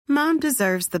Mom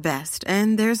deserves the best,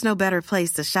 and there's no better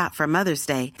place to shop for Mother's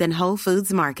Day than Whole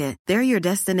Foods Market. They're your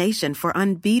destination for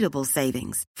unbeatable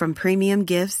savings, from premium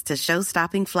gifts to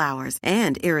show-stopping flowers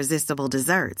and irresistible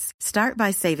desserts. Start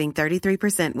by saving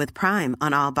 33% with Prime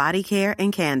on all body care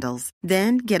and candles.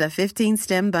 Then get a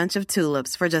 15-stem bunch of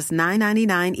tulips for just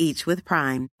 $9.99 each with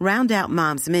Prime. Round out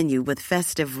Mom's menu with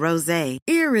festive rosé,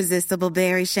 irresistible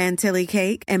berry chantilly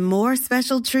cake, and more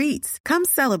special treats. Come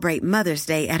celebrate Mother's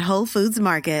Day at Whole Foods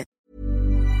Market.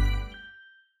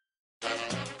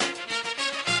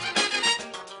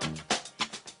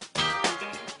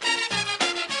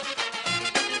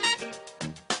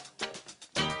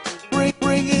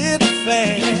 Bring it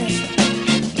fast.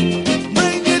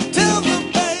 Bring it to the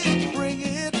bank. Bring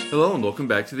it. Hello and welcome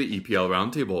back to the EPL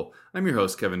Roundtable. I'm your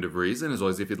host, Kevin DeVries, and as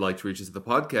always, if you'd like to reach us at the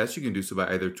podcast, you can do so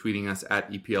by either tweeting us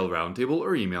at EPL Roundtable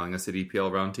or emailing us at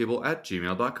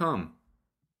eplroundtable@gmail.com.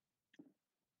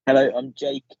 Hello, I'm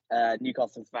Jake,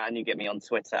 Newcastle fan. You get me on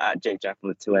Twitter at JakeJackal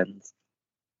with 2 N's.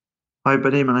 Hi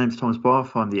buddy, my name's Thomas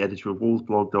Barth. I'm the editor of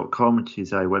wolvesblog.com, which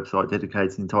is a website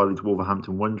dedicated entirely to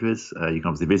Wolverhampton Wanderers. You can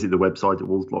obviously visit the website at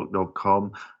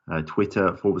wolvesblog.com,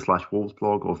 Twitter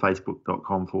 /wolvesblog or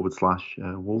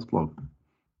facebook.com/wolvesblog.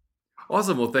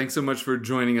 Awesome. Well, thanks so much for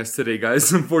joining us today,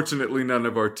 guys. Unfortunately, none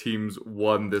of our teams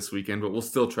won this weekend, but we'll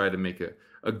still try to make a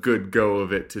good go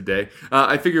of it today.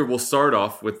 I figure we'll start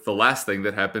off with the last thing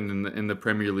that happened in the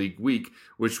Premier League week,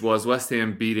 which was West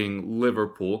Ham beating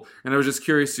Liverpool. And I was just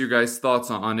curious your guys'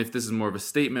 thoughts on if this is more of a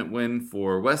statement win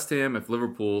for West Ham, if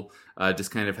Liverpool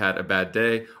just kind of had a bad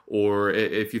day, or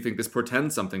if you think this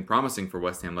portends something promising for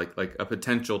West Ham, like a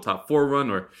potential top four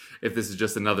run, or if this is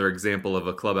just another example of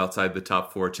a club outside the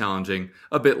top four challenging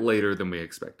a bit later than we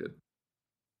expected.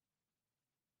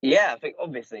 Yeah, I think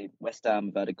obviously West Ham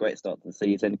have had a great start to the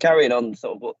season, carrying on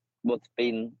sort of what's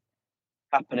been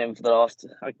happening for the last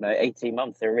 18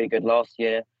 months. They were really good last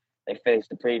year. They finished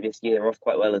the previous year off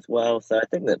quite well as well. So I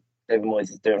think that David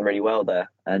Moyes is doing really well there,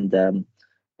 and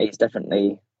he's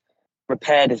definitely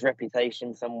repaired his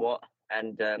reputation somewhat.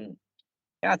 And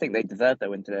I think they deserved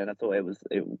their win today. And I thought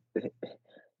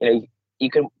you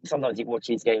can sometimes watch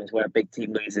these games where a big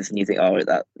team loses and you think,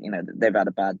 they've had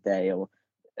a bad day or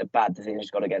a bad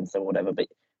decision's gone against them or whatever. But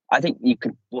I think you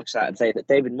could watch that and say that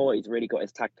David Moyes really got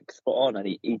his tactics spot on, and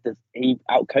he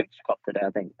outcoached Klopp today,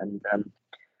 I think, and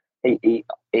he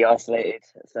isolated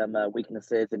some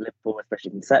weaknesses in Liverpool,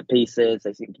 especially in set pieces.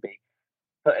 They seem to be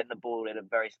putting the ball in a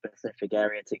very specific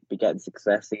area to be getting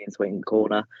success in swinging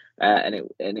corner, and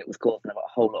it was causing them a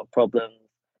whole lot of problems.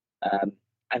 And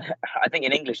I think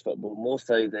in English football, more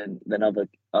so than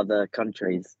other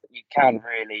countries, you can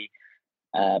really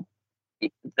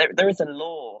there is a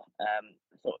law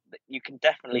that you can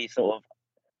definitely sort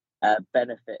of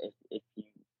benefit if you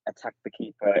attack the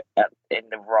keeper in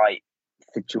the right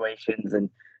situations, and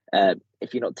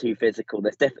if you're not too physical.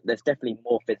 There's definitely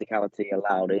more physicality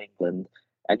allowed in England,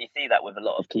 and you see that with a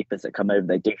lot of keepers that come over.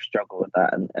 They do struggle with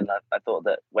that, and I thought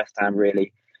that West Ham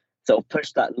really sort of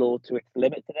pushed that law to its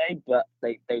limit today, but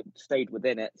they stayed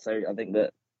within it. So I think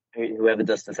that whoever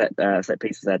does the set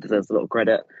pieces there deserves a lot of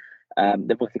credit.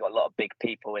 They've also got a lot of big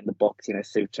people in the box,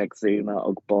 Souček, Zuma,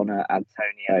 Ogbonna,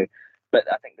 Antonio. But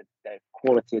I think the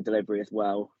quality of delivery as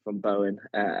well from Bowen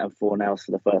and Fornals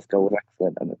for the first goal was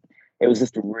excellent. And it was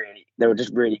just they were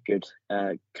just really good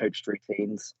coached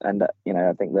routines. And,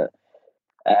 I think that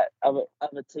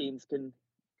other teams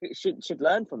should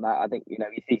learn from that. I think, you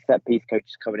see set piece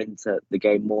coaches coming into the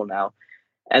game more now.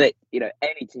 And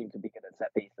any team can be good at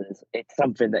set pieces. It's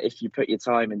something that if you put your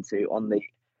time into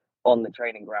on the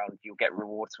training ground, you'll get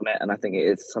rewards from it. And I think it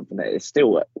is something that is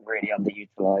still really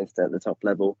underutilized at the top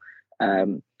level.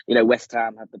 West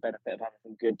Ham have the benefit of having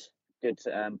some good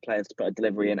players to put a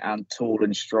delivery in, and tall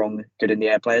and strong, good in the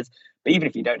air players. But even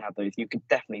if you don't have those, you could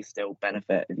definitely still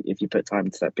benefit if you put time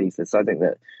into set pieces. So I think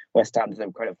that West Ham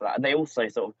deserve credit for that. And they also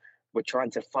sort of were trying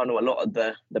to funnel a lot of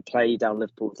the play down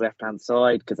Liverpool's left-hand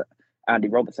side, because Andy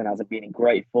Robertson hasn't been in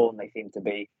great form. They seem to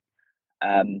be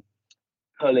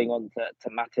pulling on to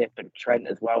Matip and Trent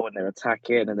as well when they're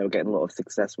attacking, and they were getting a lot of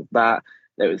success with that.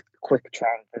 There was quick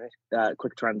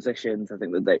transitions. I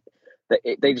think that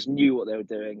they just knew what they were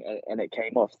doing, and it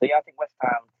came off. So yeah, I think West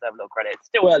Ham deserve a little credit. It's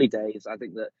still early days. I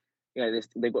think that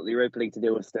they've got the Europa League to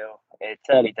deal with still. It's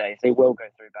early days. They will go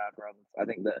through bad runs. I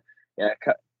think that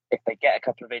if they get a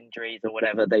couple of injuries or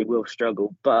whatever, they will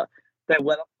struggle. But they're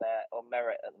well up there on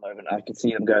merit at the moment. I can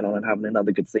see them going on and having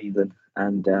another good season.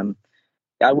 And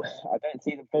I don't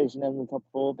see them finishing in the top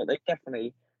four, but they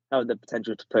definitely have the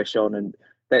potential to push on. And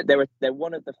they're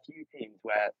one of the few teams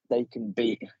where they can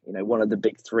beat one of the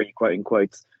big three, quote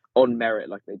unquote, on merit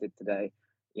like they did today.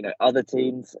 Other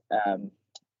teams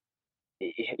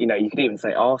you could even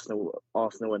say Arsenal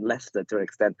and Leicester to an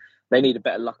extent. They need a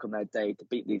better luck on their day to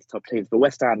beat these top teams, but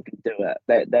West Ham can do it.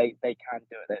 They can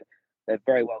do it. They're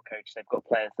very well coached. They've got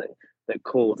players that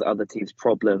cause other teams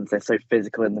problems. They're so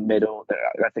physical in the middle.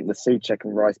 I think the Souček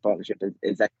and Rice partnership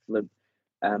is excellent.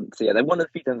 So yeah, they're one of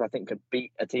the few teams I think could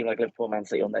beat a team like Liverpool, Man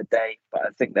City on their day. But I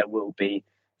think there will be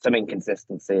some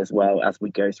inconsistency as well as we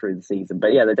go through the season.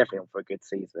 But yeah, they're definitely on for a good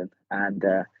season, and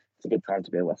it's a good time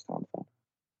to be a West Ham fan.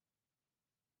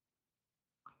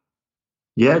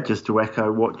 Yeah, just to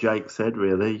echo what Jake said,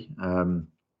 really.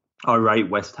 I rate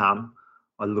West Ham.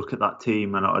 I look at that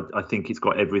team and I think it's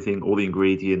got everything, all the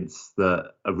ingredients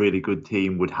that a really good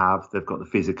team would have. They've got the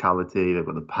physicality, they've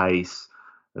got the pace,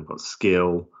 they've got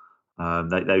skill.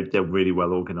 They're really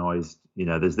well organised.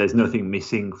 There's nothing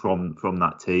missing from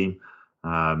that team.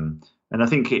 And I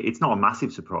think it's not a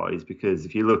massive surprise because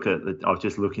if you look at I was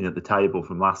just looking at the table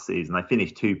from last season, they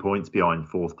finished 2 points behind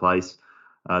fourth place.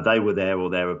 They were there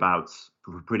or thereabouts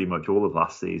for pretty much all of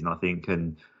last season, I think.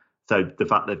 And so the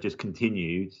fact they've just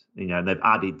continued, and they've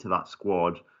added to that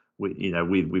squad.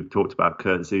 We've talked about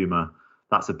Kurt Zouma.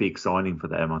 That's a big signing for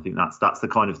them. I think that's the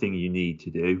kind of thing you need to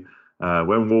do.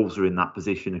 When Wolves were in that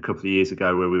position a couple of years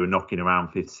ago, where we were knocking around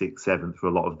 5th, 6th, 7th for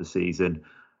a lot of the season,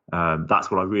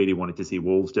 that's what I really wanted to see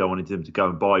Wolves do. I wanted them to go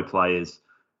and buy players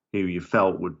who you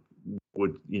felt would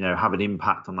have an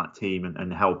impact on that team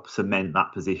and help cement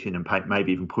that position and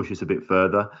maybe even push us a bit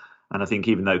further. And I think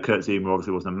even though Kurt Zouma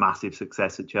obviously wasn't a massive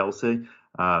success at Chelsea,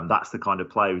 that's the kind of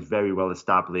player who's very well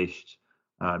established.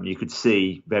 You could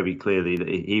see very clearly that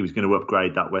he was going to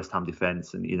upgrade that West Ham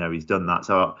defence, and he's done that.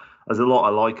 So there's a lot I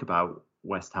like about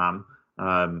West Ham.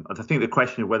 I think the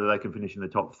question of whether they can finish in the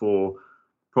top 4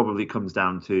 probably comes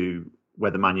down to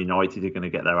whether Man United are going to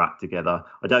get their act together.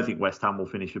 I don't think West Ham will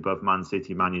finish above Man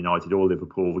City, Man United or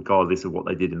Liverpool, regardless of what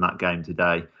they did in that game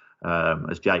today.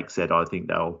 As Jake said, I think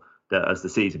as the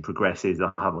season progresses,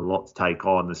 they'll have a lot to take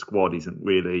on. The squad isn't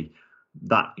really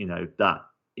that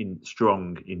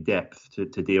strong in depth to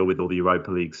deal with all the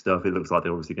Europa League stuff. It looks like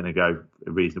they're obviously going to go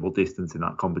a reasonable distance in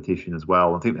that competition as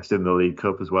well. I think they're still in the League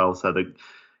Cup as well, so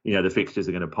the fixtures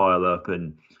are going to pile up.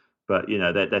 But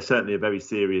they're certainly a very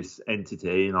serious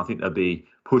entity, and I think they'll be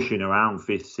pushing around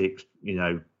 5th,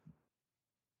 6th,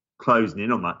 closing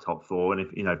in on that top 4. And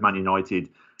if Man United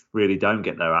really don't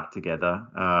get their act together,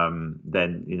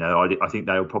 then I think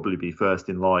they'll probably be first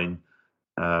in line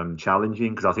challenging,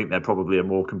 because I think they're probably a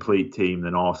more complete team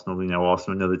than Arsenal.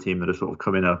 Arsenal, another team that are sort of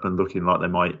coming up and looking like they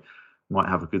might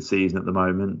have a good season at the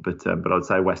moment. But I'd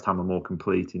say West Ham are more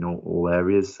complete in all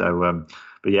areas. So,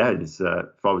 but yeah,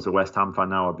 if I was a West Ham fan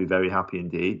now, I'd be very happy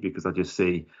indeed, because I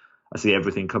see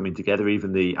everything coming together.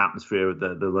 Even the atmosphere at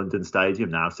the London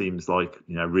Stadium now seems like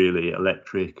really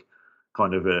electric,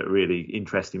 kind of a really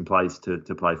interesting place to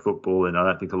play football. And I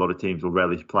don't think a lot of teams will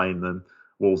relish playing them.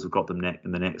 Wolves have got them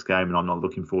in the next game, and I'm not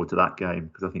looking forward to that game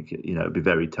because I think it'll be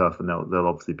very tough, and they'll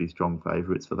obviously be strong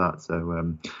favourites for that.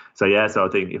 So I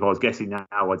think if I was guessing now,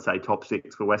 I'd say top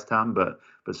 6 for West Ham, but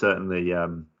certainly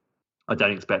I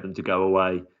don't expect them to go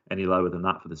away any lower than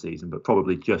that for the season, but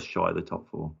probably just shy of the top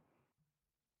 4.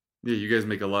 Yeah, you guys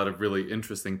make a lot of really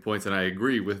interesting points, and I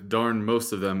agree with darn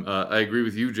most of them. I agree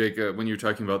with you, Jake, when you're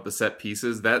talking about the set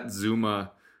pieces. That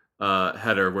Zouma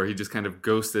header where he just kind of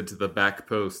ghosted to the back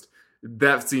post,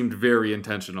 that seemed very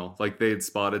intentional. Like they had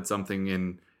spotted something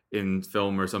in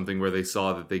film or something where they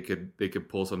saw that they could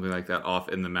pull something like that off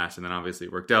in the match, and then obviously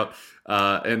it worked out.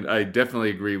 And I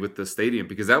definitely agree with the stadium,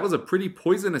 because that was a pretty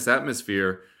poisonous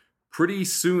atmosphere pretty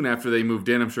soon after they moved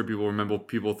in. I'm sure people remember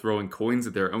people throwing coins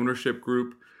at their ownership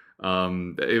group.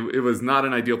 It was not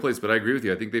an ideal place, but I agree with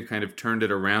you. I think they've kind of turned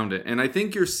it around. And I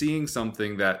think you're seeing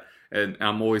something that, and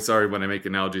I'm always sorry when I make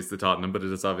analogies to Tottenham, but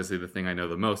it is obviously the thing I know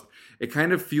the most. It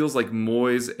kind of feels like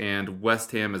Moyes and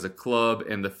West Ham as a club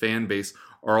and the fan base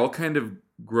are all kind of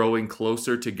growing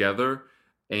closer together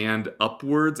and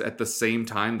upwards at the same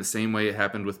time, the same way it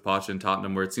happened with Poch and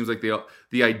Tottenham, where it seems like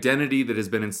the identity that has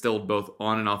been instilled both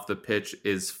on and off the pitch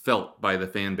is felt by the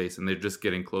fan base, and they're just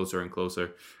getting closer and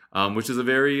closer, which is a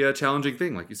very challenging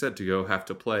thing, like you said, to have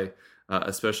to play.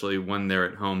 Especially when they're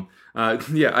at home.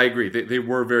 Yeah, I agree. They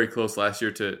were very close last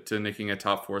year to nicking a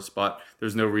top 4 spot.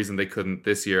 There's no reason they couldn't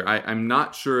this year. I'm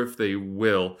not sure if they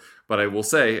will, but I will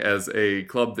say, as a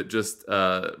club that just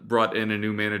brought in a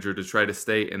new manager to try to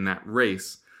stay in that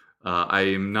race, I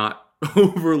am not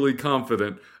overly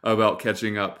confident about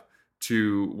catching up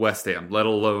to West Ham, let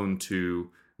alone to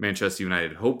Manchester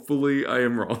United. Hopefully I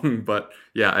am wrong, but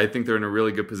yeah, I think they're in a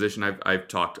really good position. I've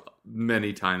talked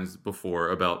many times before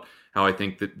about how I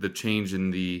think that the change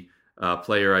in the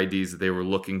player IDs that they were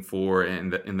looking for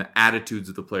and the attitudes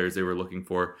of the players they were looking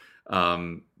for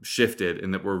shifted,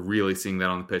 and that we're really seeing that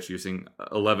on the pitch. You're seeing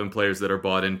 11 players that are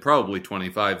bought in, probably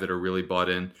 25 that are really bought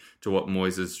in to what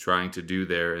Moyes is trying to do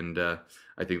there. And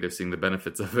I think they're seeing the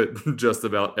benefits of it just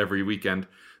about every weekend.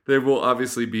 There will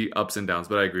obviously be ups and downs,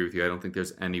 but I agree with you. I don't think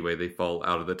there's any way they fall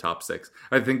out of the top 6.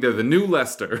 I think they're the new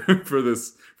Leicester for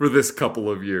this couple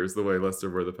of years, the way Leicester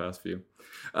were the past few.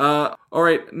 All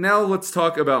right, now let's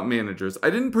talk about managers.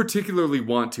 I didn't particularly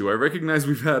want to. I recognize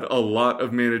we've had a lot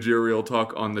of managerial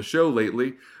talk on the show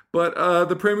lately, but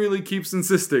the Premier League keeps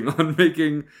insisting on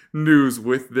making news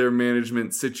with their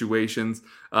management situations.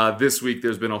 This week,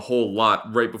 there's been a whole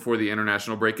lot right before the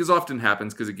international break, as often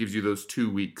happens because it gives you those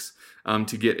 2 weeks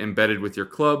to get embedded with your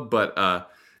club. But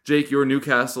Jake, your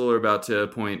Newcastle are about to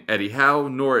appoint Eddie Howe.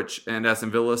 Norwich and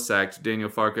Aston Villa sacked Daniel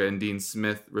Farke and Dean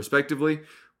Smith, respectively.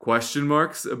 Question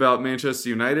marks about Manchester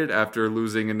United after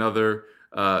losing another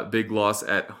big loss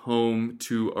at home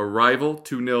to a rival.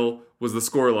 2-0 was the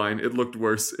scoreline. It looked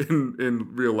worse in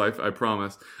real life, I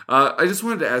promise. I just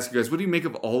wanted to ask you guys, what do you make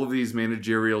of all of these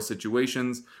managerial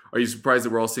situations? Are you surprised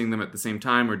that we're all seeing them at the same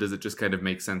time, or does it just kind of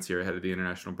make sense here ahead of the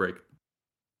international break?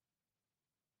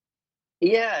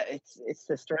 Yeah, it's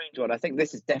a strange one. I think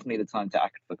this is definitely the time to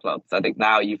act for clubs. I think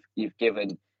now you've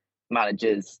given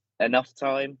managers enough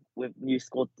time with new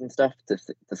squads and stuff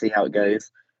to see how it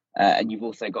goes. And you've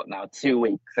also got now 2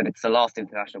 weeks, and it's the last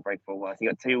international break for a while. So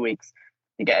you've got 2 weeks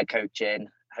to get a coach in.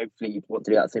 Hopefully you want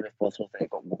to do that as soon as possible so you've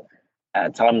got more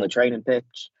time on the training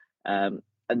pitch. And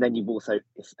then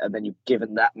you've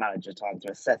given that manager time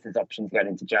to assess his options going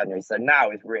into January. So now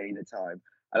is really the time.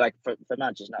 I like for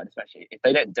Manchester United especially, if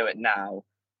they don't do it now,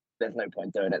 there's no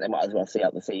point doing it. They might as well see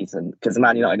out the season, because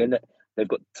Man United, they've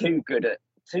got too good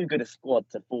a squad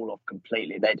to fall off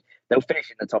completely. They'll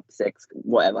finish in the top 6,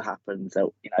 whatever happens.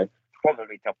 They'll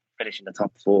probably finish in the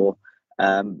top 4,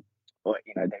 or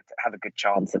they have a good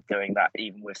chance of doing that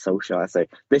even with Solskjaer. So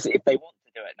if they want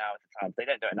to do it now, is the time. If they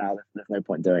don't do it now, there's no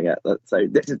point doing it. So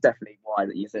this is definitely why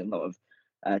that you see a lot of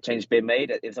changes being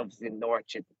made. It's obviously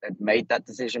Norwich had made that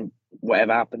decision.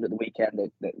 Whatever happened at the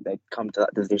weekend, they'd come to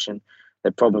that decision. They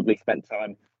probably spent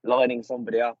time lining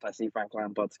somebody up. I see Frank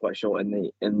Lampard's quite short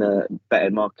in the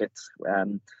betting markets,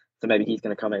 so maybe he's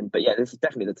going to come in. But yeah, this is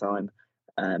definitely the time.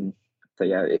 So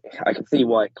yeah, I can see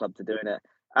why clubs are doing it.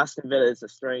 Aston Villa is a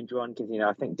strange one because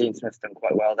I think Dean Smith's done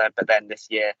quite well there, but then this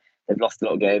year they've lost a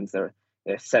lot of games. They're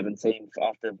 17th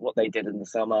after what they did in the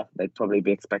summer. They'd probably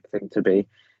be expecting to be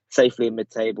safely in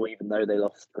mid-table, even though they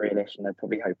lost Grealish, and they're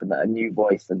probably hoping that a new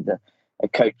voice and a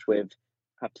coach with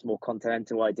perhaps more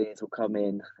continental ideas will come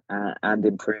in and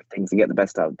improve things and get the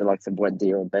best out of the likes of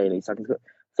Buendia and Bailey. So I can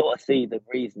sort of see the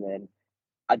reasoning.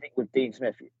 I think with Dean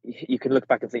Smith, you can look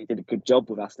back and see he did a good job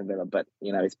with Aston Villa, but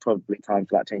it's probably time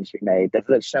for that change to be made. There's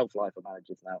a shelf life of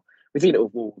managers now. We've seen it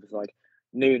with Wolves. Like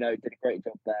Nuno did a great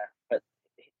job there, but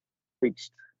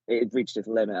it reached its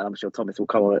limit, and I'm sure Thomas will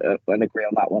come on and agree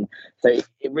on that one. So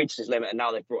it reached its limit, and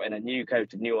now they've brought in a new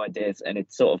coach with new ideas, and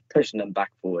it's sort of pushing them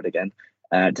back forward again,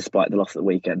 despite the loss at the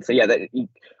weekend. So yeah,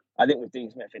 I think with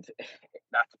Dean Smith,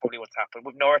 that's probably what's happened.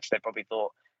 With Norwich, they probably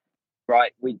thought,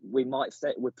 right, we might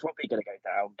stay. We're probably going to go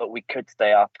down, but we could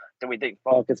stay up. Do we think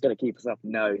Farke's going to keep us up?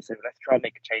 No. So let's try and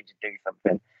make a change and do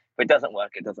something. If it doesn't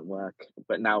work, it doesn't work.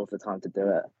 But now is the time to do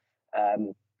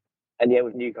it. And yeah,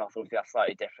 with Newcastle, obviously that's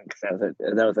slightly different because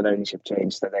there was an ownership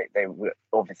change, so they were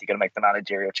obviously going to make the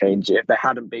managerial change. If there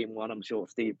hadn't been one, I'm sure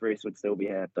Steve Bruce would still be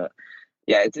here. But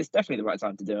yeah, it's definitely the right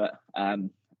time to do it. And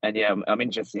yeah, I'm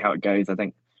interested to see how it goes. I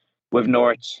think with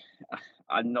Norwich,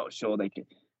 I'm not sure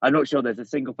there's a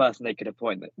single person they could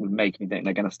appoint that would make me think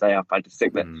they're going to stay up. I just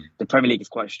think that the Premier League is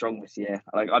quite strong this year.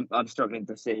 Like I'm struggling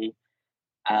to see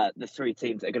the 3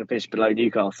 teams that are going to finish below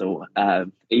Newcastle,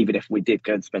 even if we did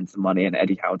go and spend some money, and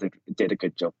Eddie Howe did a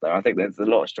good job there. I think there's a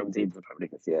lot of strong teams in the Premier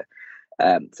League this year.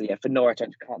 So yeah, for Norwich, I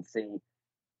just can't see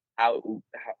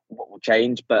what will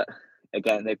change. But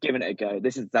again, they've given it a go.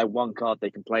 This is their one card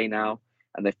they can play now,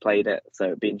 and they've played it. So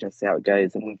it'd be interesting to see how it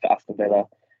goes. And with Aston Villa,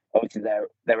 obviously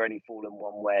they're only fallen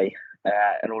one way,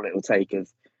 and all it will take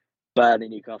is Burnley,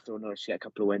 Newcastle, and Norwich to get a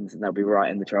couple of wins, and they'll be right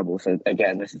in the trouble. So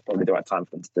again, this is probably the right time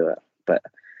for them to do it. But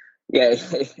yeah,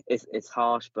 it's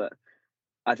harsh, but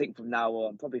I think from now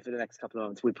on, probably for the next couple of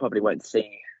months, we probably won't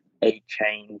see a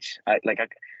change.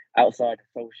 Outside of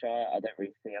Solskjaer, I don't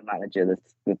really see a manager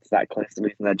that's that close to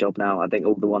losing their job now. I think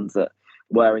all the ones that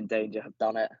were in danger have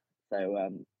done it.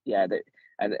 So yeah,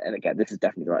 and again, this is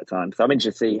definitely the right time. So I'm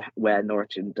interested to see where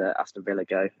Norwich and Aston Villa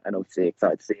go, and obviously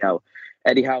excited to see how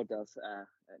Eddie Howe does.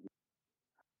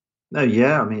 No,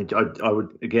 yeah, I mean, I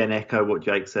would again echo what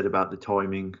Jake said about the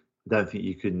timing. I don't think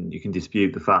you can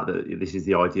dispute the fact that this is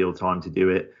the ideal time to do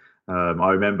it. I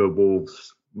remember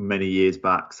Wolves many years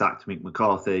back sacked Mick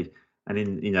McCarthy, and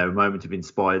in a moment of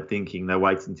inspired thinking, they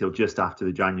waited until just after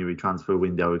the January transfer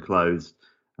window had closed,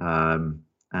 and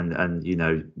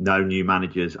no new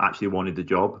managers actually wanted the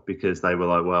job because they were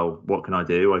like, well, what can I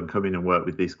do? I can come in and work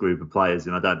with this group of players,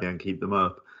 and I don't think I can keep them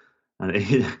up. And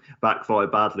it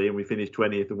backfired badly, and we finished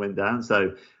 20th and went down.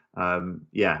 So, I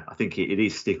think it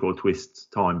is stick or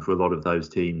twist time for a lot of those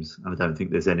teams, and I don't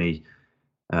think there's any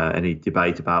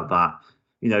debate about that.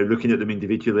 Looking at them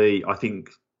individually, I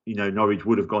think Norwich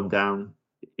would have gone down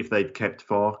if they'd kept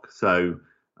Farke. So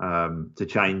to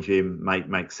change him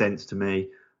makes sense to me.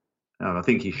 I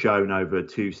think he's shown over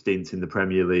 2 stints in the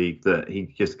Premier League that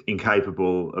he's just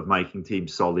incapable of making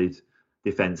teams solid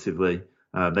defensively.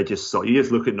 You just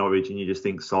look at Norwich and you just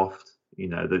think soft.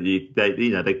 They'll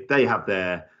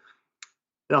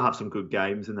have some good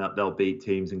games and they'll beat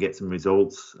teams and get some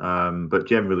results. But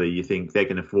generally, you think they're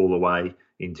going to fall away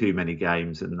in too many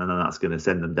games, and then that's going to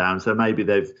send them down. So maybe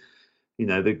they're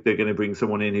going to bring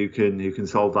someone in who can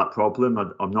solve that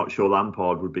problem. I'm not sure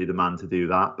Lampard would be the man to do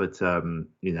that, but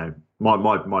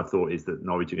my thought is that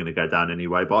Norwich are going to go down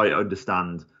anyway. But I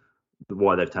understand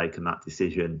why they've taken that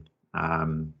decision.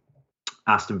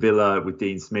 Aston Villa with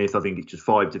Dean Smith, I think it's just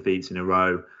 5 defeats in a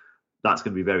row. That's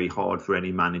going to be very hard for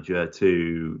any manager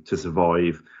to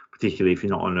survive, particularly if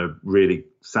you're not on a really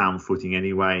sound footing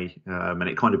anyway. And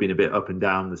it kind of been a bit up and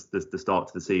down the start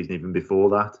to the season, even before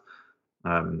that.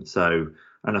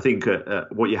 And I think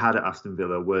what you had at Aston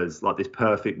Villa was like this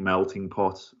perfect melting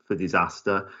pot for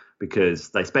disaster, because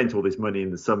they spent all this money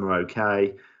in the summer,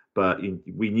 okay, but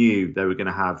we knew they were going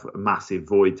to have a massive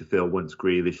void to fill once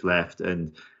Grealish left,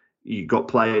 and you got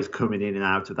players coming in and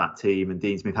out of that team, and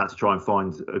Dean Smith had to try and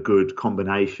find a good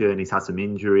combination. He's had some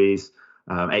injuries.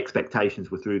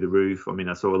 Expectations were through the roof. I mean,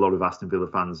 I saw a lot of Aston Villa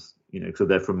fans, because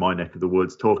they're from my neck of the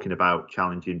woods, talking about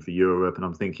challenging for Europe, and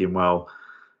I'm thinking, well,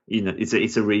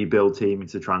 it's a rebuild team,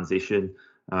 it's a transition.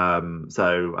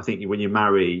 So I think when you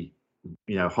marry,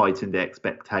 heightened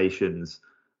expectations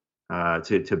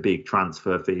to big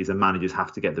transfer fees, and managers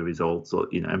have to get the results,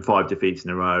 and 5 defeats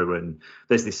in a row, and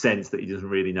there's this sense that he doesn't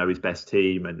really know his best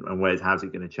team and how's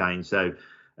it going to change. So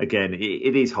again,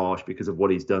 it is harsh because of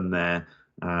what he's done there,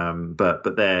 but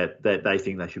they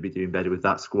think they should be doing better with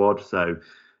that squad. So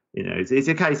it's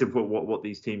a case of what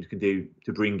these teams can do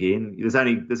to bring in.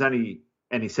 There's only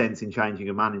any sense in changing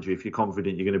a manager if you're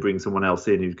confident you're going to bring someone else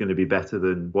in who's going to be better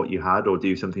than what you had, or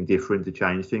do something different to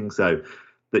change things. So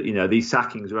that these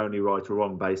sackings are only right or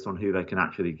wrong based on who they can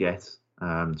actually get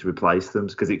to replace them,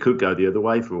 because it could go the other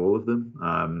way for all of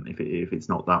them if it's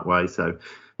not that way. So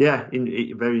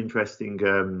very interesting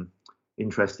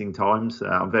times.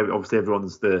 Obviously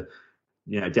everyone's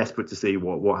desperate to see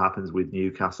what happens with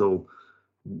Newcastle.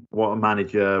 What a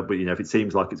manager, but if it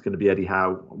seems like it's going to be Eddie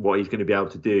Howe, what he's going to be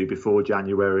able to do before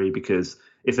January, because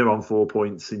if they're on 4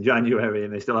 points in January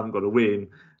and they still haven't got a win,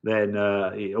 then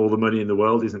all the money in the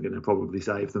world isn't going to probably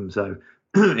save them. So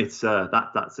it's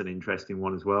that's an interesting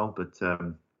one as well. But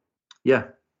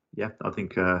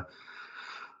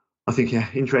I think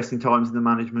interesting times in the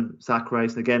management sack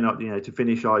race. And again, to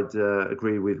finish, I'd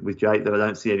agree with Jake that I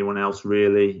don't see anyone else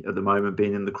really at the moment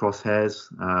being in the crosshairs.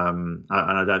 And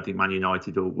I don't think Man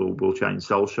United will change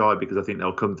Solskjaer, because I think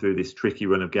they'll come through this tricky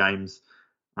run of games,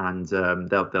 and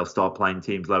they'll start playing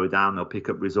teams lower down. They'll pick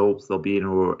up results. They'll be in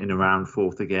around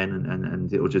 4th again,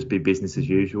 and it'll just be business as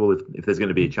usual. If there's going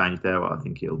to be a change there, I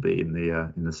think it'll be in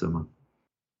the summer.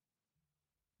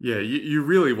 Yeah, you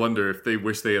really wonder if they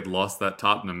wish they had lost that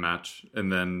Tottenham match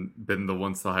and then been the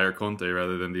ones to hire Conte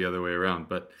rather than the other way around.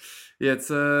 But yeah, it's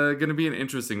going to be an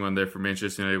interesting one there for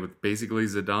Manchester United, with basically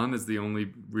Zidane as the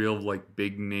only real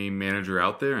big name manager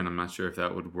out there, and I'm not sure if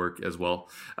that would work as well.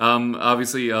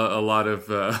 Obviously, a lot of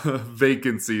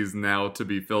vacancies now to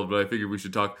be filled, but I figured we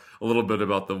should talk a little bit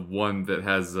about the one that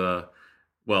has. I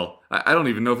don't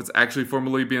even know if it's actually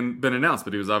formally been announced,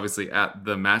 but he was obviously at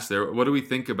the match there. What do we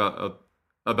think about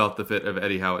the fit of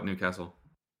Eddie Howe at Newcastle?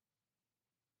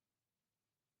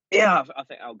 Yeah, I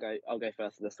think I'll go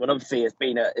first on this one. Obviously, it's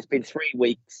been 3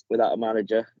 weeks without a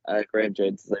manager. Graham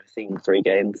Jones has overseen 3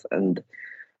 games, and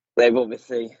they've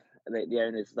obviously the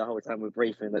owners the whole time were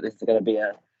briefing that this is going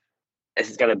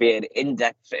to be an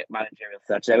in-depth managerial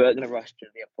search. They weren't going to rush to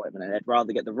the appointment, and they'd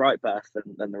rather get the right person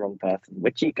than the wrong person,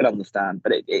 which you can understand.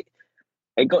 But it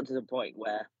got to the point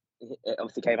where it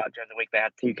obviously came out during the week. They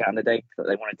had 2 candidates that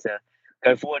they wanted to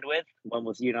go forward with. One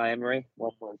was Unai Emery,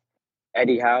 one was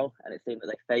Eddie Howe, and it seemed that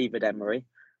they favoured Emery.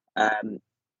 And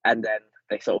then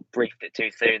they sort of briefed it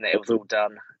too soon that it was all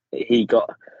done. He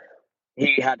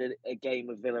had a game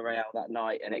with Villarreal that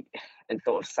night, and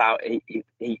sort of he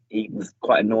was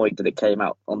quite annoyed that it came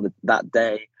out on that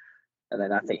day. and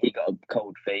then I think he got a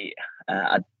cold feet.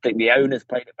 I think the owners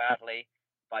played it badly,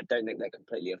 but I don't think they're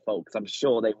completely at fault because I'm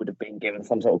sure they would have been given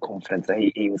some sort of confidence that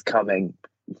he was coming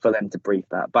for them to brief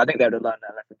that. But I think they would have learned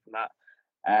their lesson from that.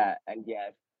 And yeah,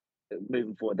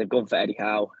 moving forward, they've gone for Eddie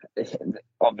Howe.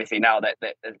 Obviously, now that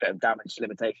there's a bit of damage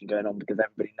limitation going on because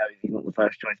everybody knows he's not the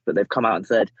first choice, but they've come out and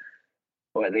said,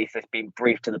 or at least it's been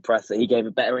briefed to the press, that he gave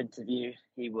a better interview.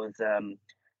 He was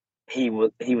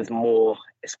more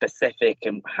specific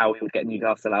in how he would get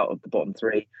Newcastle out of the bottom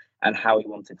three and how he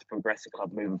wanted to progress the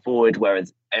club moving forward.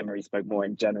 Whereas Emery spoke more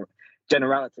in generality.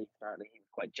 Apparently, he was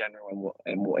quite general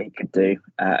in what he could do,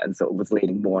 and sort of was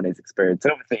leaning more on his experience.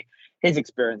 And obviously, his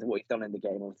experience and what he's done in the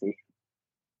game, obviously,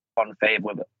 on favour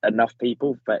with enough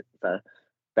people, but for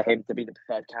him to be the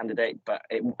preferred candidate. But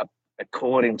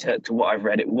according to what I've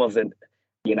read, it wasn't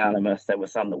unanimous. There were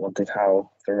some that wanted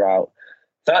Howe throughout.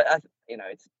 So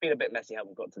it's been a bit messy how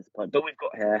we've got to this point, but we've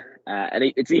got here, and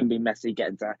it's even been messy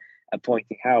getting to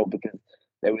appointing Howe because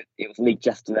it was leaked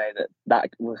yesterday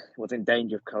that was in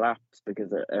danger of collapse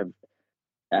because of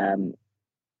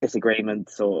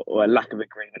disagreements or a lack of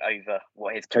agreement over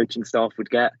what his coaching staff would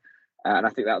get, and I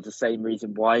think that was the same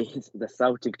reason why the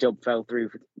Celtic job fell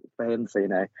through for him. So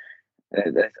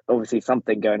there's obviously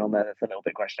something going on there that's a little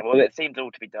bit questionable. It seems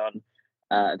all to be done.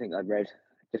 I think I read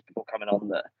just before coming on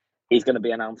that he's going to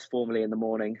be announced formally in the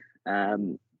morning.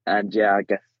 And yeah, I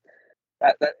guess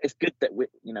that it's good that we're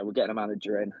getting a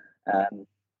manager in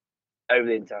over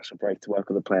the international break to work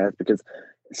with the players, because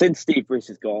since Steve Bruce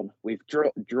has gone, we've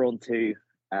drawn 2,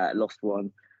 lost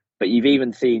 1, but you've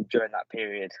even seen during that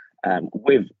period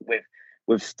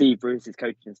with Steve Bruce's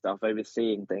coaching staff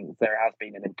overseeing things, there has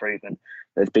been an improvement.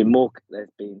 There's been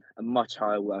a much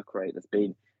higher work rate.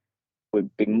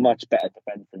 We've been much better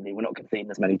defensively. We're not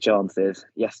conceding as many chances.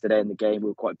 Yesterday in the game, we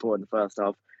were quite poor in the first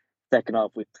half. Second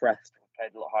half, we pressed, we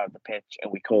played a lot higher on the pitch, and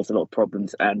we caused a lot of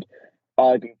problems. And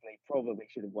arguably, probably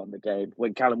should have won the game.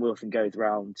 When Callum Wilson goes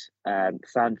round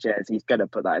Sanchez, he's going to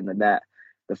put that in the net.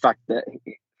 The fact that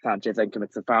Sanchez then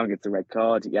commits a foul, gets a red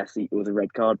card. Yes, it was a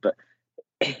red card, but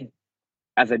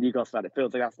as a Newcastle fan, it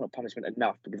feels like that's not punishment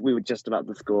enough because we were just about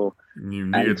to score. You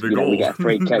needed the goal, we get a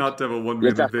free kick. Not to have a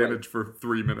 1-minute advantage for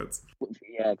 3 minutes.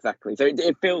 Yeah, exactly. So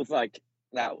it feels like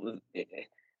that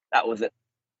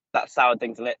soured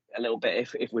things a little bit.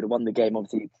 If we'd have won the game,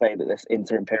 obviously you'd say that this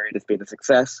interim period has been a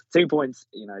success. 2 points,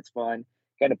 it's fine.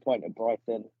 Get a point at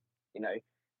Brighton,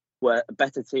 we're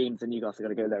better teams and Newcastle are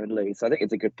going to go there and lose. So I think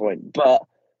it's a good point. But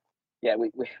yeah,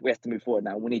 we have to move forward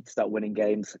now. We need to start winning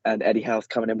games, and Eddie Howe's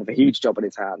coming in with a huge job on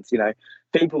his hands.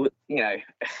 People,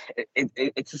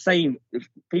 it's the same.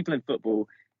 People in football,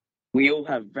 we all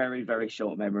have very, very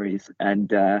short memories,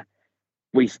 and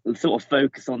we sort of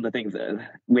focus on the things that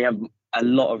we have a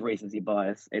lot of recency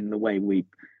bias in the way we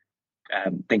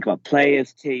think about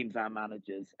players, teams, and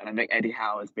managers. And I think Eddie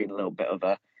Howe has been a little bit of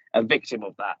a victim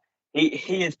of that.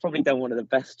 He has probably done one of the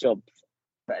best jobs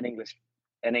that an English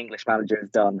manager has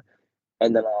done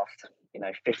in the last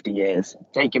 50 years,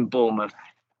 taking Bournemouth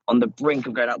on the brink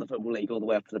of going out of the Football League all the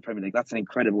way up to the Premier League. That's an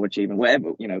incredible achievement.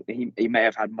 Whatever, he may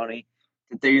have had money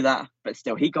to do that, but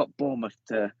still, he got Bournemouth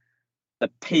to the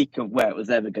peak of where it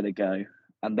was ever going to go,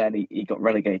 and then he got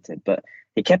relegated. But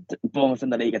he kept Bournemouth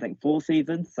in the league, I think, 4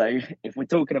 seasons. So if we're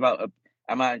talking about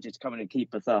a manager to come in and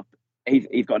keep us up,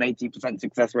 he's got an 80%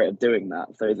 success rate of doing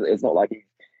that. So it's not like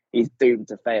he's doomed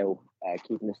to fail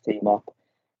keeping his team up.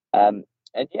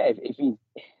 And yeah, if he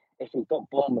got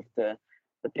Bournemouth to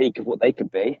the peak of what they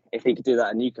could be, if he could do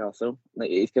that in Newcastle,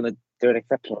 he's going to do an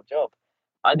exceptional job.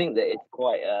 I think that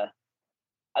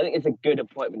it's a good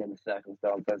appointment in the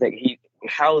circumstance. I think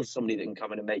Howe's somebody that can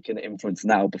come in and make an influence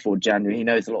now before January. He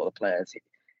knows a lot of the players.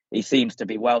 He seems to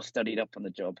be well studied up on the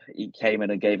job. He came in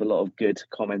and gave a lot of good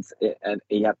comments, and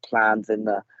he had plans in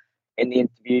the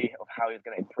interview of how he was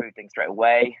going to improve things straight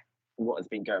away, what has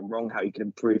been going wrong, how he can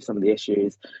improve some of the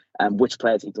issues, and which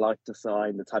players he'd like to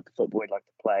sign, the type of football he'd like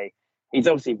to play. He's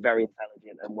obviously very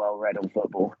intelligent and well read on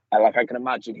football. And I can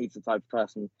imagine he's the type of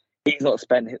person, he's not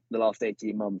spent the last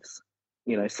 18 months,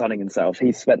 sunning himself.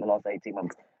 He's spent the last 18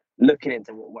 months looking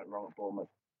into what went wrong at Bournemouth,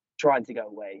 trying to go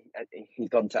away. He's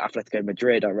gone to Atletico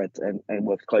Madrid, I read, and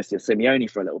worked closely with Simeone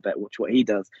for a little bit, watch what he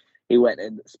does. He went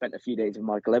and spent a few days with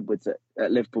Michael Edwards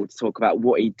at Liverpool to talk about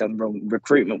what he'd done wrong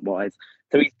recruitment-wise.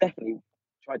 So he's definitely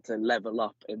tried to level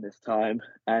up in this time.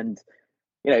 And,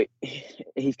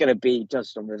 he's going to be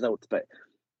judged on results, but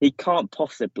he can't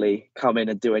possibly come in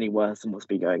and do any worse than what's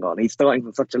been going on. He's starting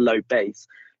from such a low base.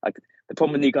 Like, the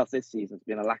problem with Newcastle this season has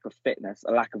been a lack of fitness,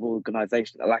 a lack of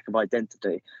organisation, a lack of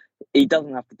identity. He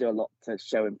doesn't have to do a lot to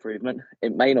show improvement.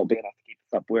 It may not be enough to keep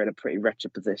us up. We're in a pretty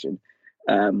wretched position.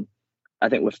 I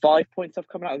think we're 5 points off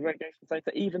coming out of the relegation zone.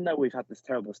 So even though we've had this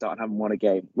terrible start and haven't won a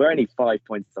game, we're only 5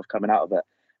 points off coming out of it.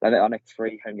 I think our next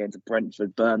 3 home games are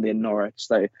Brentford, Burnley, and Norwich.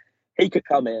 So he could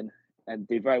come in and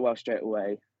do very well straight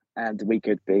away, and we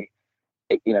could be,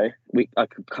 I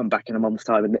could come back in a month's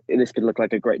time, and this could look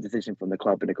like a great decision from the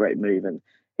club and a great move. And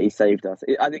he saved us.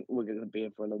 I think we're going to be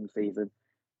in for a long season,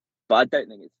 but I don't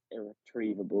think it's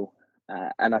irretrievable.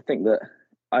 And I think that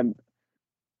from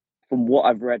what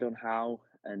I've read on Howe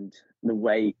and the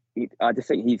way, I just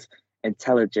think he's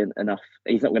intelligent enough.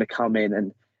 He's not going to come in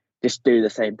and just do the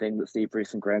same thing that Steve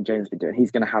Bruce and Graham Jones have been doing.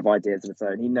 He's going to have ideas of his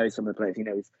own. He knows some of the players. He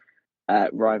knows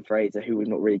Ryan Fraser, who we've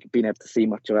not really been able to see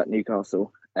much of at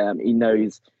Newcastle. He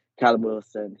knows Callum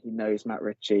Wilson. He knows Matt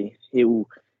Ritchie.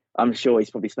 I'm sure he's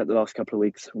probably spent the last couple of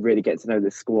weeks really getting to know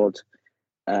this squad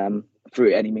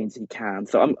through any means he can.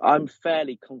 So I'm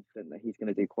fairly confident that he's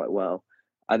going to do quite well.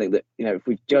 I think that, if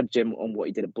we judge him on what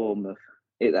he did at Bournemouth,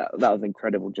 that was an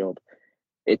incredible job.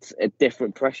 It's a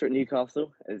different pressure at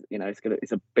Newcastle.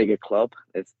 It's a bigger club.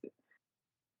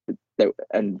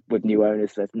 And with new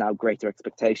owners, there's now greater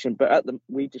expectation. But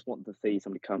we just want to see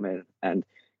somebody come in and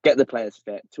get the players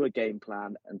fit to a game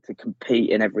plan and to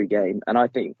compete in every game. And I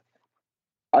think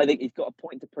he's got a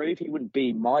point to prove. He wouldn't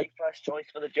be my first choice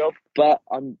for the job, but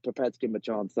I'm prepared to give him a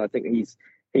chance. I think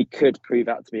he could prove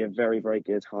out to be a very, very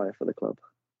good hire for the club.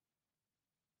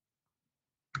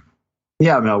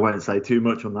 Yeah, I won't say too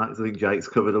much on that because I think Jake's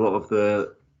covered a lot of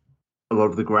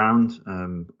the ground.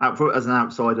 As an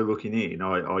outsider looking in,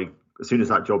 I as soon as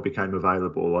that job became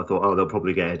available, I thought, they'll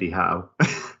probably get Eddie Howe,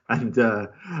 and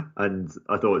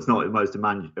I thought it's not the most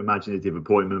imaginative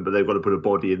appointment, but they've got to put a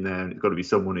body in there, and it's got to be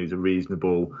someone who's a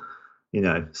reasonable,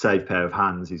 safe pair of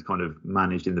hands. Who's kind of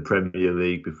managed in the Premier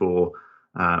League before.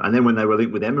 And then when they were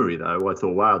linked with Emery, though, I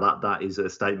thought, wow, that is a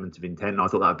statement of intent. I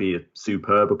thought that'd be a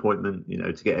superb appointment,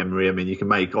 to get Emery. You can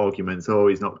make arguments,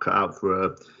 he's not cut out for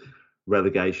a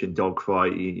relegation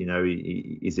dogfight,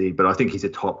 is he? But I think he's a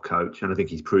top coach, and I think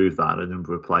he's proved that at a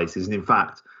number of places. And in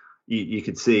fact, you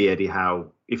could see Eddie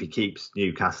Howe, if he keeps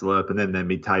Newcastle up and then they're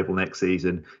mid-table next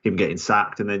season, him getting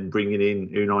sacked and then bringing in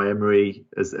Unai Emery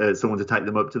as someone to take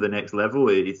them up to the next level.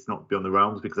 It's not beyond the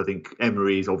realms, because I think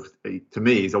Emery is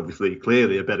obviously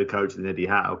clearly a better coach than Eddie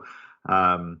Howe.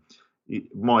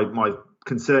 My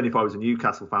concern, if I was a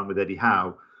Newcastle fan with Eddie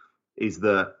Howe, is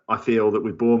that I feel that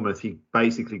with Bournemouth, he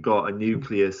basically got a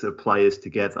nucleus of players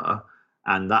together,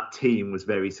 and that team was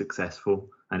very successful.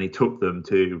 And he took them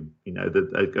to,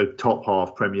 a top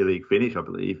half Premier League finish, I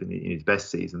believe, in his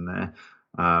best season there.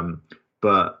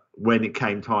 But when it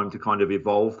came time to kind of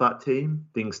evolve that team,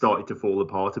 things started to fall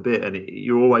apart a bit. And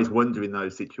you always wonder in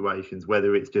those situations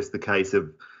whether it's just the case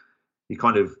of you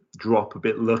kind of drop a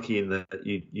bit lucky in that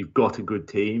you've got a good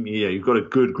team, you've got a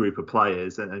good group of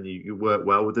players, and you work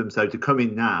well with them. So to come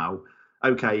in now,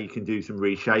 okay, he can do some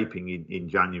reshaping in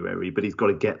January, but he's got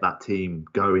to get that team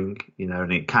going,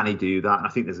 and can he do that? And I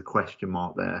think there's a question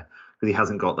mark there, because he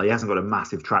hasn't got a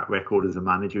massive track record as a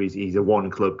manager. He's a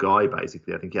one club guy,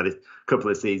 basically. I think he had a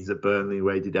couple of seasons at Burnley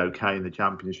where he did okay in the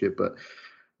Championship, but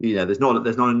there's not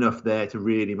enough there to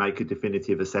really make a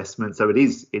definitive assessment. So it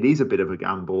is a bit of a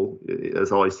gamble,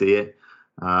 as I see it.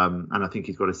 And I think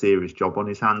he's got a serious job on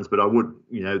his hands. But I would,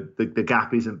 the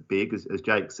gap isn't big, as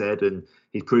Jake said, and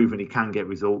he's proven he can get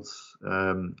results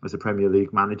as a Premier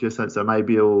League manager. So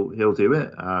maybe he'll do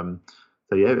it.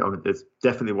 It's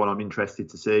definitely what I'm interested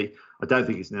to see. I don't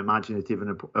think it's an imaginative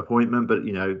appointment, but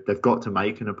they've got to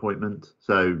make an appointment.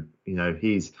 So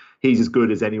he's as good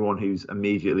as anyone who's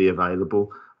immediately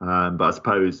available. But I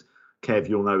suppose, Kev,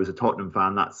 you'll know as a Tottenham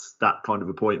fan, that kind of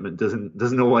appointment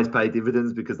doesn't always pay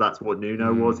dividends, because that's what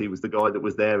Nuno was. He was the guy that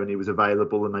was there and he was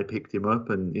available, and they picked him up,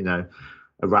 and a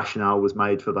rationale was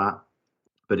made for that,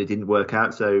 but it didn't work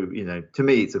out. So to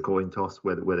me, it's a coin toss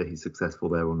whether he's successful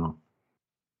there or not.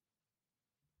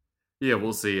 Yeah,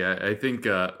 we'll see. I think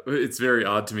it's very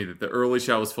odd to me that the early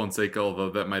shot was Fonseca, although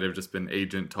that might have just been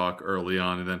agent talk early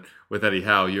on, and then with Eddie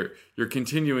Howe, you're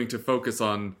continuing to focus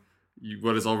on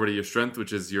what is already your strength,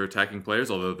 which is your attacking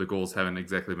players, although the goals haven't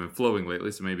exactly been flowing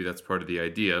lately, so maybe that's part of the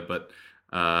idea. But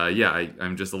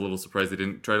I'm just a little surprised they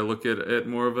didn't try to look at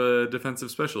more of a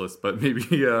defensive specialist, but maybe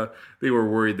they were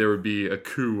worried there would be a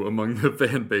coup among the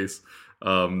fan base,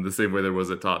 the same way there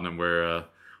was at Tottenham, where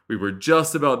we were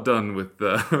just about done with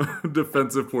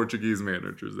defensive Portuguese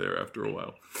managers there after a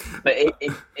while. But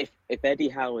if Eddie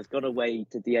Howe has gone away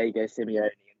to Diego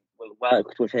Simeone, will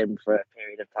work with him for a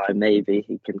period of time, maybe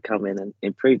he can come in and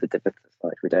improve the defensive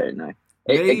side. We don't know.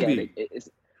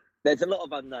 There's a lot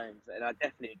of unknowns, and I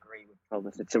definitely agree with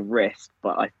Thomas. It's a risk,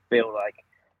 but I feel like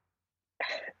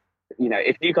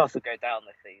if Newcastle go down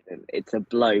this season, it's a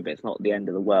blow, but it's not the end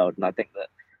of the world. And I think that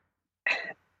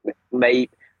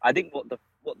I think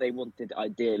what they wanted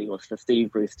ideally was for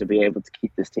Steve Bruce to be able to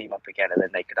keep this team up again, and then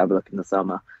they could have a look in the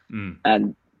summer.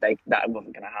 And that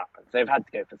wasn't going to happen. So they've had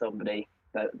to go for somebody.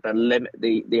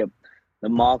 The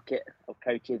market of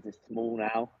coaches is small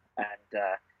now, and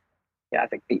I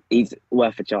think he's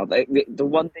worth a chance. The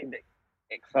one thing that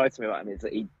excites me about him is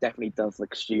that he definitely does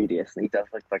look studious, and he does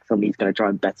look like somebody who's going to try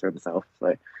and better himself.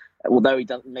 So, although he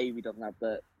doesn't have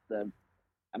the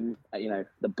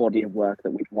body of work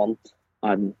that we'd want,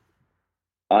 I'm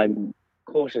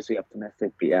cautiously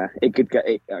optimistic. But yeah, it could go.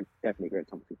 Definitely Graham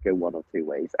Thompson could go one or two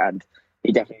ways, and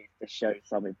he definitely needs to show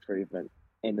some improvement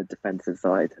in the defensive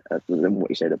side than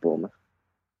what he showed at Bournemouth.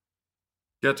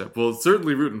 Gotcha. Well,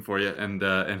 certainly rooting for you, and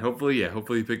hopefully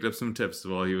he picked up some tips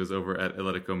while he was over at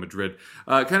Atletico Madrid.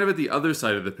 Kind of at the other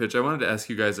side of the pitch, I wanted to ask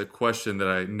you guys a question that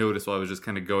I noticed while I was just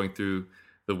kind of going through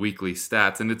the weekly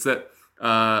stats, and it's that,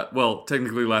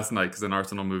 technically last night, because then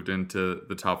Arsenal moved into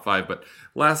the top 5, but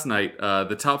last night,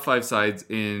 the top 5 sides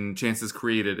in chances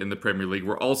created in the Premier League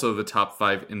were also the top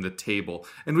 5 in the table.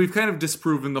 And we've kind of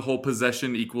disproven the whole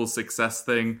possession equals success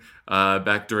thing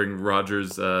back during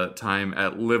Rodgers' time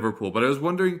at Liverpool. But I was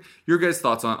wondering your guys'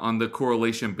 thoughts on the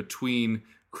correlation between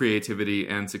creativity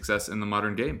and success in the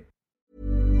modern game.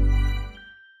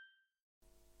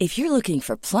 If you're looking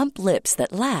for plump lips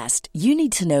that last, you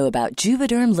need to know about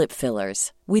Juvederm lip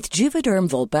fillers. With Juvederm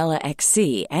Volbella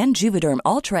XC and Juvederm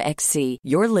Ultra XC,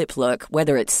 your lip look,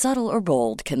 whether it's subtle or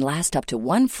bold, can last up to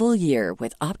 1 full year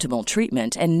with optimal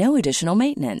treatment and no additional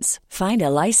maintenance. Find a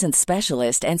licensed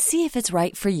specialist and see if it's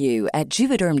right for you at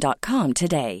Juvederm.com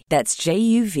today. That's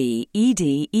JUVEDERM.com.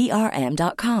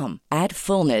 Add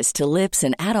fullness to lips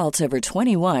in adults over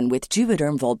 21 with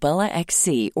Juvederm Volbella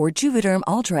XC or Juvederm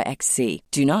Ultra XC.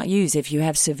 Do not use if you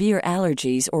have severe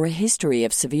allergies or a history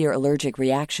of severe allergic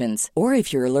reactions, or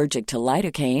if you're allergic to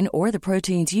lidocaine or the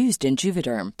proteins used in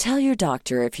Juvederm. Tell your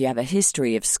doctor if you have a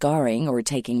history of scarring or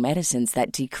taking medicines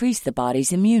that decrease the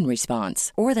body's immune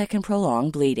response or that can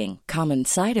prolong bleeding. Common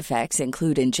side effects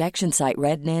include injection site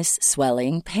redness,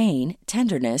 swelling, pain,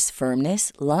 tenderness,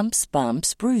 firmness, lumps,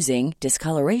 bumps, bruising,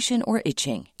 discoloration, or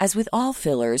itching. As with all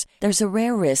fillers, there's a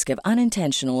rare risk of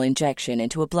unintentional injection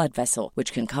into a blood vessel,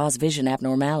 which can cause vision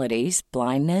abnormalities,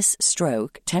 blindness,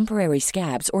 stroke, temporary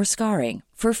scabs, or scarring.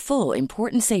 For full,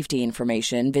 important safety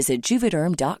information, visit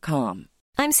Juvederm.com.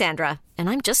 I'm Sandra, and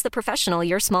I'm just the professional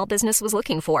your small business was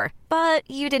looking for. But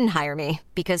you didn't hire me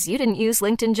because you didn't use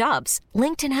LinkedIn Jobs.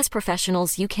 LinkedIn has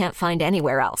professionals you can't find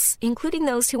anywhere else, including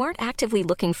those who aren't actively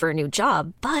looking for a new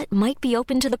job, but might be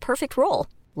open to the perfect role,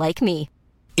 like me.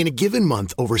 In a given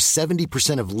month, over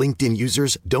 70% of LinkedIn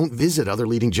users don't visit other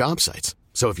leading job sites.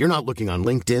 So if you're not looking on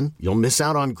LinkedIn, you'll miss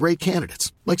out on great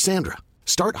candidates like Sandra.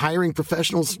 Start hiring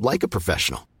professionals like a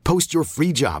professional. Post your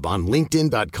free job on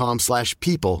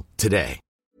linkedin.com/people today.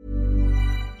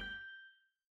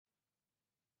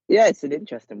 Yeah, it's an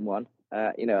interesting one.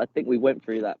 I think we went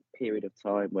through that period of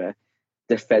time where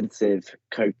defensive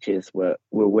coaches were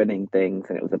winning things,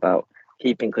 and it was about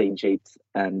keeping clean sheets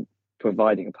and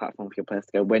providing a platform for your players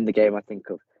to go win the game. I think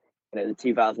of the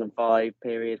 2005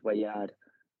 period where you had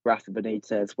Rafa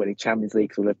Benitez winning Champions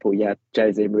League for Liverpool. You had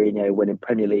Jose Mourinho winning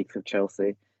Premier League for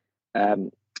Chelsea.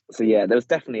 So yeah, there was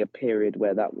definitely a period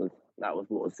where that was what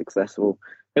was successful. I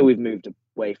think we've moved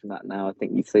away from that now. I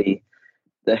think you see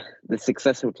the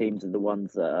successful teams are the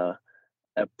ones that are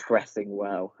pressing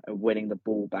well and winning the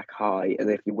ball back high.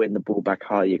 And if you win the ball back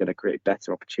high, you're going to create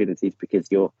better opportunities because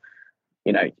you're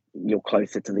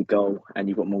closer to the goal and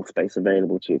you've got more space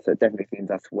available to you. So it definitely seems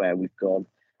that's where we've gone.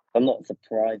 I'm not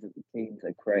surprised that the teams that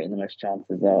are creating the most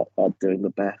chances are doing the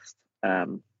best.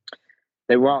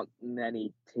 There aren't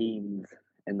many teams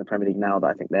in the Premier League now that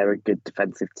I think they're a good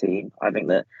defensive team. I think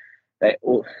that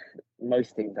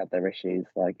most teams have their issues,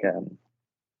 like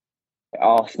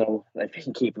Arsenal. They've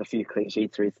been keeping a few clean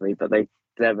sheets recently, but they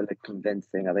never look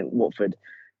convincing. I think Watford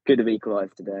could have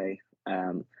equalised today.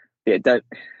 I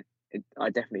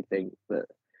definitely think that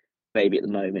maybe at the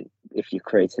moment, if you're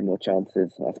creating more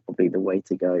chances, that's probably the way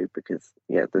to go because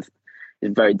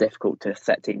it's very difficult to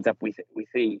set teams up. We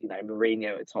see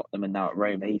Mourinho at Tottenham and now at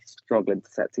Roma, he's struggling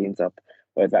to set teams up,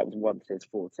 whereas that was once his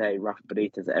forte. Rafa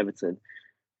Benitez at Everton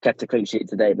kept a clean sheet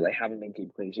today, but they haven't been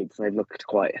keeping clean sheets. They've looked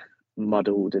quite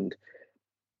muddled, and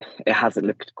it hasn't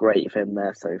looked great for him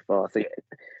there so far. So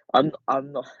I'm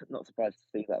not surprised to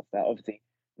see that stat. Obviously,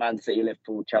 Man City,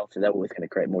 Liverpool, Chelsea, they're always going to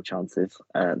create more chances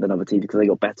than other teams because they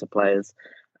got better players.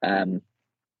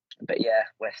 But yeah,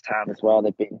 West Ham as well,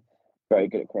 they've been very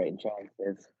good at creating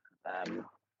chances.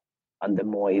 Under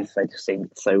Moyes, they just seem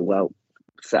so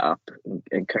set up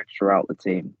and coached throughout the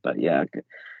team. But yeah,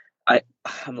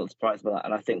 I'm not surprised by that,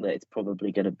 and I think that it's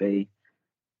probably going to be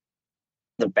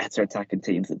the better attacking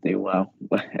teams that do well,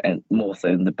 and more so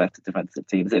than the better defensive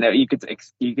teams.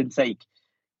 You can take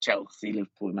Chelsea,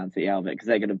 Liverpool, and Man City out of it because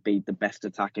they're going to be the best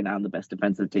attacking and the best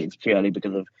defensive teams purely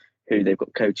because of who they've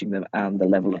got coaching them and the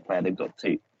level of player they've got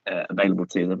available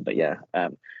to them. But yeah,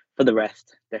 for the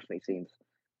rest, definitely seems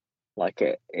like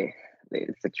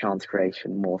it's a chance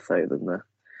creation more so than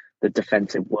the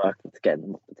defensive work that's getting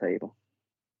them off the table.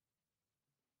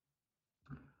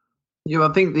 Yeah,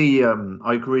 I think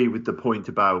I agree with the point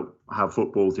about how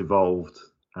football's evolved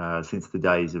since the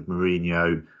days of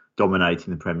Mourinho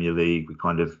dominating the Premier League with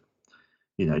kind of,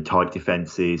 tight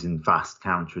defences and fast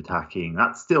counter-attacking.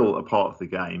 That's still a part of the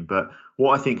game. But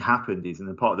what I think happened is,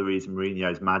 and part of the reason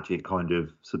Mourinho's magic kind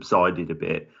of subsided a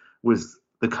bit, was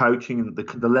the coaching and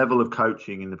the level of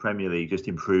coaching in the Premier League just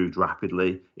improved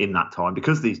rapidly in that time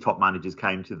because these top managers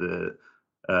came to the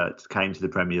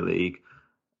Premier League.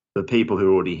 The people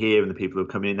who are already here and the people who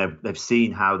have come in, they've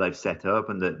seen how they've set up,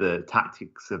 and the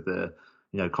tactics of the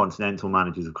continental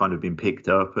managers have kind of been picked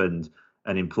up and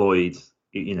employed,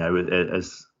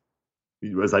 as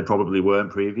they probably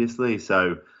weren't previously.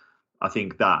 So I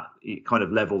think that it kind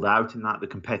of leveled out in that the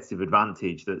competitive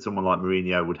advantage that someone like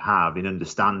Mourinho would have in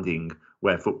understanding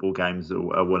where football games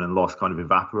are won and lost kind of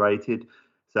evaporated.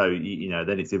 So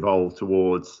then it's evolved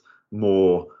towards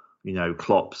more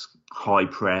Klopp's high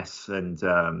press and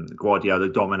Guardiola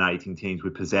dominating teams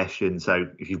with possession. So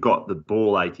if you've got the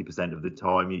ball 80% of the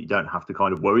time, you don't have to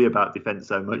kind of worry about defence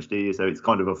so much, do you? So it's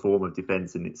kind of a form of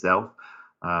defence in itself.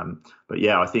 But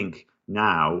yeah, I think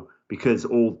now, because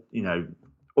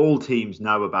all teams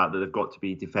know about that they've got to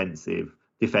be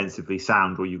defensively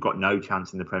sound, or you've got no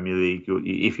chance in the Premier League.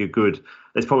 If you're good,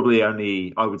 there's probably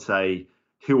only, I would say,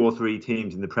 2 or 3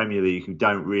 teams in the Premier League who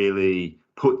don't really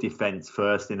put defence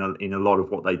first in a lot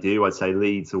of what they do. I'd say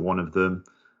Leeds are one of them,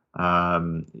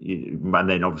 and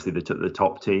then obviously the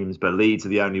top teams. But Leeds are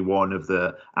the only one of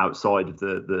the outside of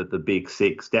the big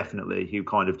 6, definitely, who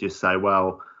kind of just say,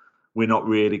 well, we're not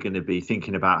really going to be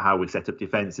thinking about how we set up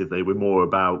defensively. We're more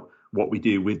about what we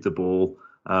do with the ball,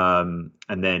 and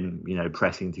then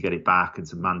pressing to get it back and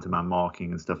some man-to-man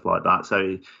marking and stuff like that.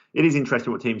 So it is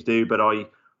interesting what teams do, but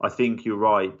I think you're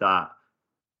right that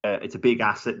it's a big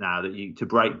asset now that to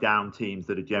break down teams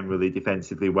that are generally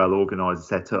defensively well organised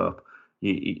and set up.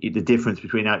 The difference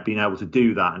between being able to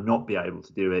do that and not be able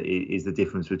to do it is the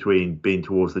difference between being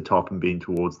towards the top and being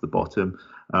towards the bottom.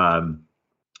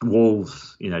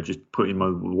 Wolves, just putting my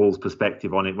Wolves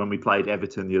perspective on it, when we played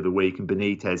Everton the other week and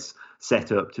Benitez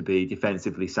set up to be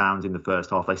defensively sound in the first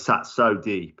half, they sat so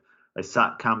deep. They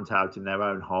sat camped out in their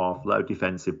own half, low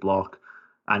defensive block.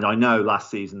 And I know last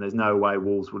season there's no way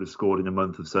Wolves would have scored in a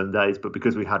month of Sundays, but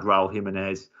because we had Raul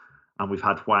Jimenez and we've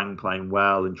had Hwang playing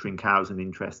well and Trincão's an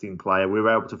interesting player, we were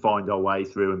able to find our way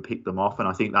through and pick them off. And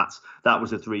I think that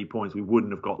was the 3 points we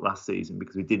wouldn't have got last season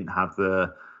because we didn't have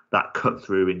that cut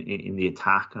through in the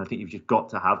attack. And I think you've just got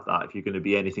to have that if you're going to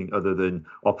be anything other than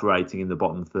operating in the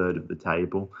bottom third of the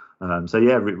table. So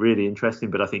yeah, really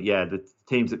interesting. But I think, the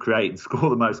teams that create and score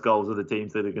the most goals are the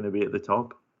teams that are going to be at the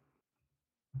top.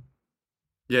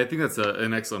 Yeah, I think that's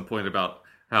an excellent point about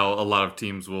how a lot of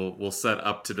teams will set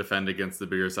up to defend against the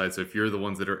bigger side. So if you're the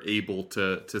ones that are able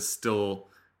to still,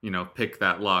 pick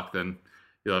that lock, then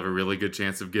you'll have a really good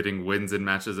chance of getting wins in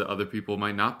matches that other people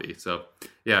might not be. So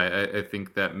yeah, I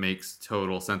think that makes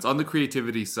total sense. On the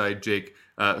creativity side, Jake,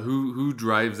 who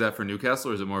drives that for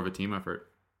Newcastle, or is it more of a team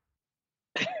effort?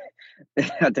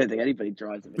 I don't think anybody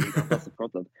drives it. That's the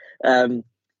problem.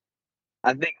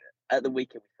 I think at the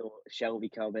weekend we saw Shelby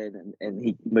come in and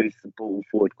he moves the ball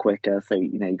forward quicker, so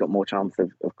you got more chance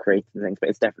of creating things. But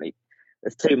it's definitely,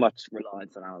 there's too much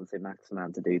reliance on Alan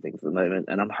Saint-Maximin to do things at the moment,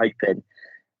 and I'm hoping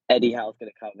Eddie Howe's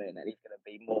going to come in and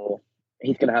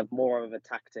he's going to have more of a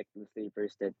tactic than Steve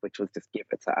Bruce did, which was just give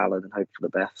it to Alan and hope for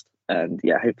the best. And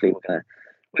yeah, hopefully we're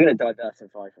going to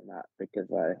diversify from that, because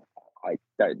I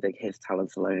don't think his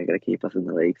talents alone are going to keep us in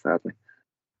the league, sadly.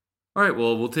 All right,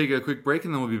 well, we'll take a quick break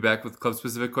and then we'll be back with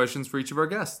club-specific questions for each of our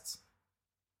guests.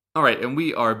 All right, and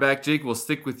we are back. Jake, we'll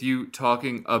stick with you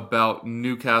talking about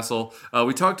Newcastle.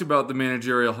 We talked about the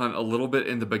managerial hunt a little bit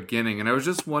in the beginning, and I was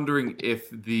just wondering if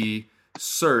the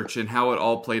search and how it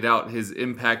all played out has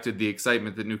impacted the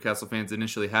excitement that Newcastle fans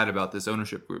initially had about this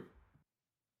ownership group.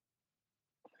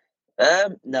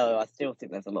 No, I still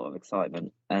think there's a lot of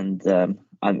excitement, and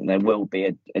I think there will be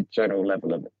a general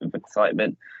level of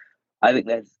excitement. I think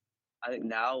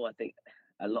now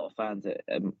a lot of fans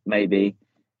are maybe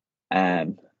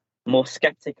more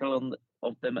skeptical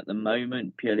of them at the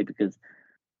moment, purely because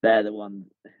they're the ones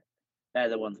they're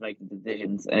the ones making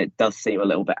decisions, and it does seem a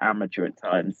little bit amateur at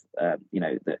times.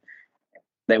 That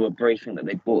they were briefing that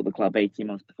they bought the club 18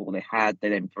 months before they had. They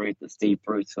then briefed that Steve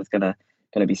Bruce was gonna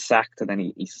be sacked, and then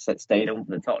he stayed on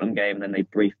for the Tottenham game, and then they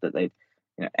briefed that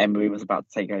Emery was about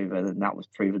to take over, and that was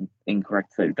proven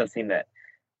incorrect. So it does seem that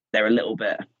they're a little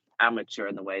bit amateur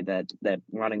in the way they're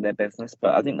running their business,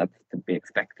 but I think that's to be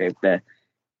expected.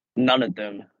 None of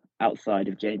them outside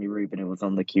of Jamie Rubin, who was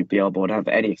on the QPR board, have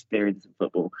any experience in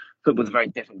football. Football's a very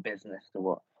different business to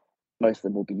what most of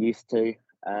them will be used to.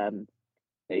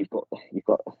 You've got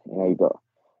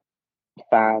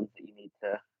fans that you need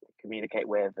to communicate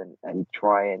with and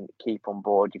try and keep on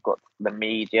board. You've got the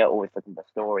media always looking for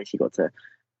stories. You've got to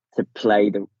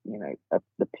play the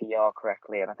PR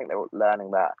correctly, and I think they're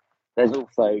learning that. There's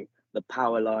also the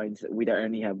power lines. We don't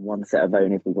only have one set of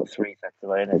owners; we've got three sets of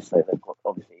owners. So they've got,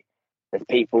 obviously, there's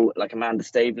people like Amanda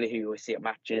Staveley, who you always see at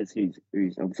matches,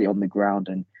 who's obviously on the ground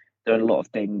and doing a lot of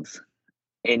things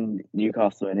in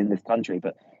Newcastle and in this country,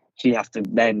 but she has to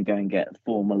then go and get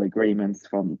formal agreements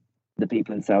from the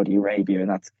people in Saudi Arabia, and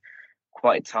that's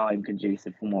quite time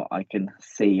conducive from what I can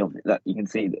see. That you can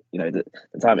see that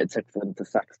the time it took for them to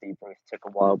sack Steve Bruce took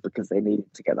a while because they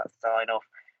needed to get that sign off.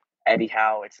 Eddie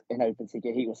Howe, it's an open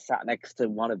secret. He was sat next to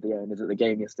one of the owners at the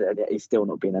game yesterday. He's still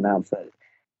not been announced. So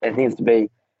there needs to be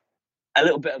a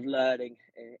little bit of learning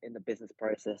in the business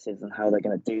processes and how they're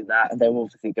going to do that. And they're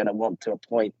obviously going to want to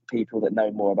appoint people that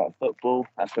know more about football.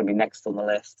 That's going to be next on the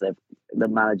list. The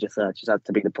manager searches have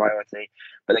to be the priority,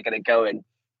 but they're going to go and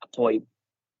appoint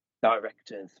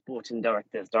directors, sporting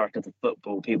directors of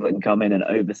football, people that can come in and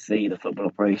oversee the football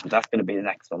operations. That's going to be the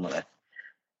next on the list.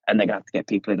 And they're going to have to get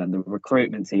people in on the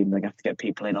recruitment team. They're going to have to get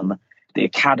people in on the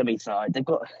academy side. They've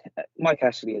got Mike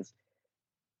Ashley has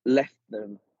left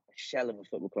them a shell of a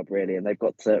football club, really, and they've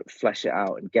got to flesh it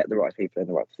out and get the right people in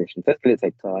the right position. So it's going to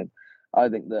take time. I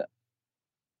think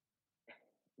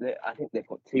they've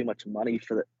got too much money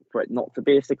for it not to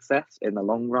be a success in the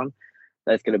long run.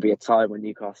 There's going to be a time when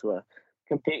Newcastle are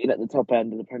competing at the top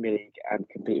end of the Premier League and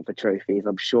competing for trophies.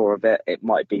 I'm sure of it. It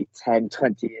might be 10,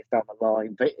 20 years down the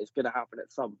line, but it's going to happen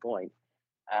at some point.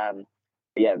 I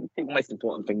think the most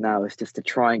important thing now is just to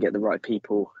try and get the right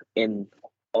people in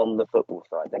on the football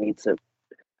side. They need to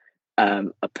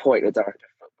appoint a director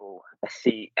of football, a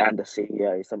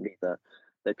CEO, somebody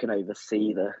that can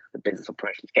oversee the business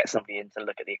operations, get somebody in to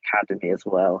look at the academy as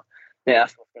well. Yeah,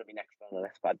 that's what's going to be next on the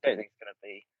list, but I don't think it's going to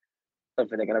be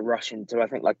something they're going to rush into. I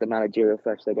think like the managerial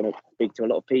search, they're going to speak to a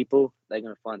lot of people. They're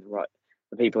going to find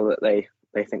the people that they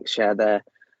think share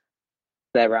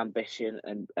their ambition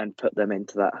and put them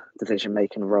into that decision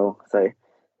making role. So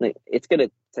it's going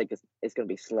to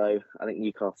be slow. I think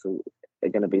Newcastle are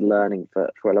going to be learning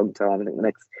for a long time. I think the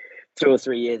next 2 or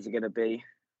 3 years are going to be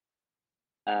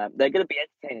they're going to be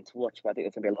entertaining to watch, but I think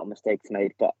there's going to be a lot of mistakes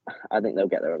made, but I think they'll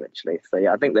get there eventually. So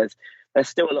yeah, I think there's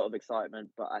still a lot of excitement,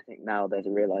 but I think now there's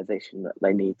a realization that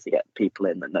they need to get people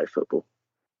in that know football.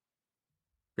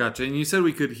 Gotcha. And you said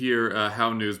we could hear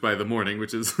How News by the morning,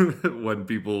 which is when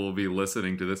people will be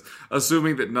listening to this,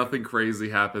 assuming that nothing crazy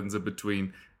happens in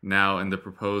between now and the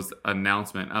proposed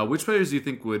announcement. Which players do you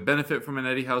think would benefit from an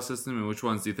Eddie Howe system, and which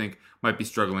ones do you think might be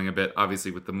struggling a bit,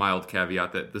 obviously with the mild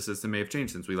caveat that the system may have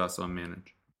changed since we last saw him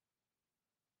manage?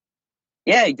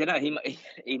 Yeah,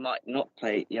 he might not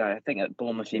play. I think at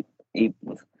Bournemouth he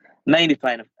was mainly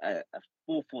playing a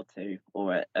 4-4-2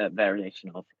 or a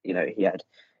variation of. He had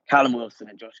Callum Wilson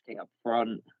and Josh King up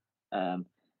front.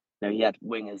 He had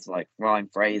wingers like Ryan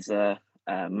Fraser,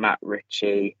 Matt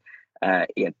Ritchie.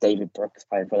 He had David Brooks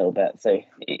playing for a little bit. So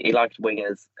he liked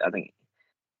wingers. I think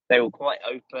they were quite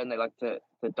open. They like to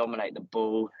dominate the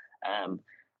ball.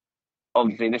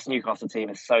 Obviously, this Newcastle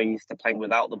team is so used to playing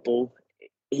without the ball.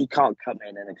 He can't come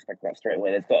in and expect that straight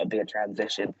away. There's got to be a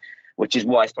transition, which is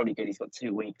why it's probably good he's got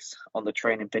 2 weeks on the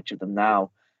training pitch with them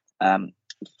now.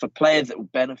 For players that will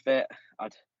benefit,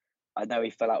 I know he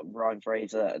fell out with Ryan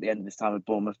Fraser at the end of his time with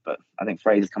Bournemouth, but I think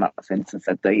Fraser's come up since and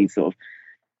said that he's sort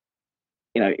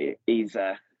of, he's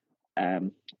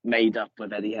made up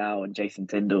with Eddie Howe and Jason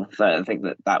Tindall. So I think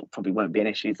that probably won't be an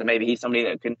issue. So maybe he's somebody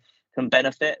that can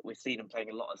benefit. We've seen him playing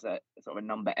a lot as a sort of a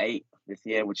number 8 this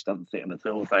year, which doesn't suit him at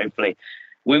all. So hopefully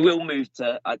we will move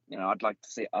to, I'd like to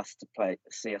see us play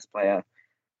a,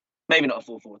 maybe not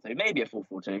a 4-4-2, maybe a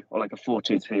 4-4-2 or like a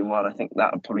 4-2-3-1. I think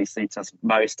that would probably suit us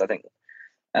most. I think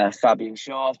Fabian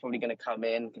Schär is probably going to come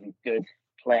in because he's good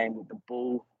playing with the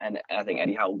ball, and I think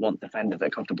Eddie Howe will want defenders that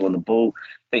are comfortable on the ball.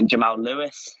 I think Jamal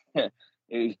Lewis,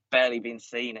 who's barely been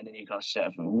seen in the Newcastle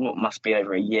shirt for what must be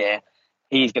over a year,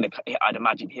 I'd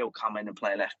imagine he'll come in and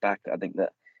play left back. I think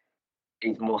that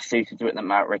he's more suited to it than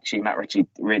Matt Ritchie. Matt Ritchie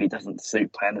really doesn't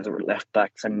suit playing as a left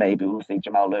back, so maybe we'll see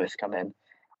Jamal Lewis come in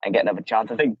and get another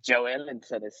chance. I think Joe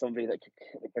Ellington is somebody that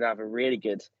could have a really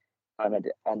good time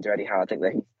under Eddie Howe. I think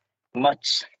that he's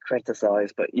much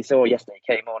criticised, but you saw yesterday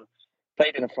he came on,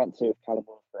 played in the front two of Callum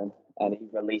Wilson, and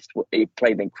he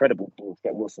played an incredible ball to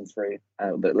get Wilson through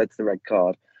that led to the red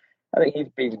card. I think he's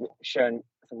been shown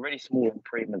some really small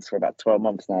improvements for about 12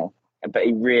 months now, but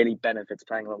he really benefits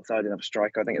playing alongside another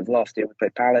striker. I think it was last year we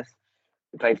played Palace,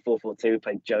 we played 4-4-2, we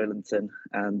played Joe Ellington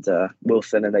and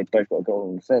Wilson, and they both got a goal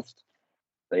and assist.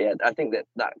 So yeah, I think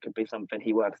that could be something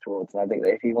he works towards, and I think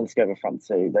that if he wants to go over front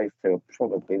two, those two are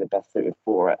probably the best suited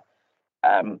for it.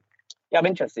 Yeah, I'm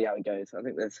interested to see how it goes. I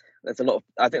think there's a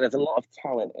lot of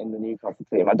talent in the Newcastle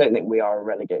team. I don't think we are a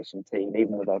relegation team,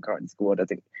 even with our current squad. I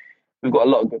think we've got a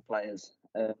lot of good players.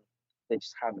 They're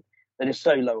just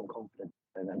so low on confidence,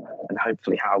 and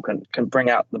hopefully Howe can bring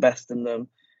out the best in them.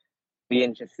 Be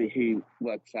interested to see who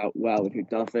works out well and who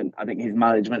doesn't. I think his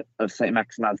management of St.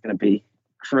 Maximin is going to be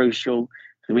crucial,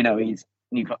 because we know he's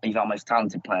our most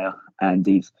talented player and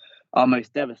he's our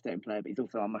most devastating player, but he's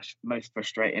also our most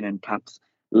frustrating and perhaps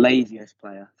laziest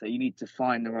player. So you need to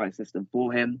find the right system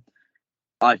for him.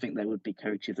 I think there would be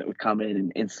coaches that would come in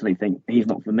and instantly think he's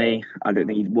not for me. I don't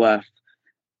think he's worth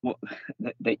what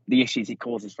the issues he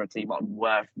causes for a team aren't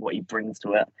worth what he brings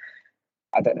to it.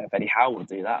 I don't know if Eddie Howe will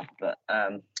do that, but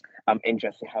I'm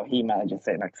interested how he manages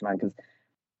St. Maximin, because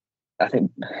I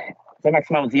think St.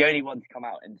 Maximin was the only one to come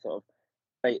out and sort of,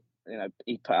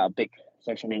 he put out a big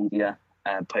social media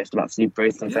post about Steve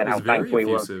Bruce and saying how thankful he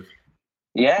was.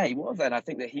 Yeah, he was, and I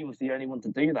think that he was the only one to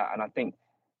do that. And I think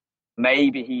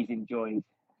maybe he's enjoyed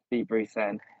Steve Bruce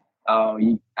saying,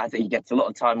 I think he gets a lot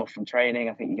of time off from training.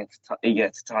 I think he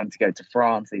gets time to go to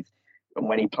France. And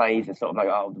when he plays, it's sort of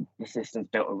like, the system's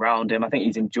built around him. I think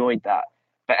he's enjoyed that.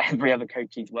 But every other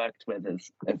coach he's worked with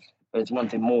has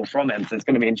wanted more from him. So it's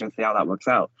going to be interesting to see how that works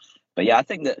out. But yeah, I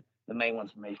think that the main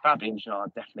ones for me, Fabian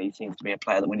Schär definitely seems to be a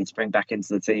player that we need to bring back into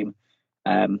the team.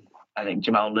 I think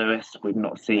Jamal Lewis, we've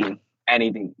not seen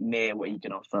anything near what he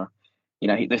can offer.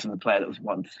 This is a player that was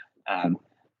once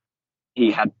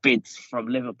he had bids from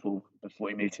Liverpool before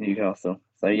he moved to Newcastle.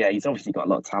 So yeah, he's obviously got a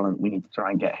lot of talent. We need to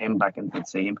try and get him back into the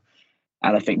team.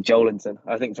 And I think Joelinton,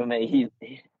 I think for me,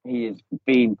 he has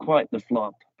been quite the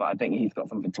flop, but I think he's got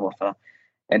something to offer.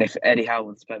 And if Eddie Howe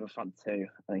wants to play the front two,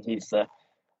 I think he's the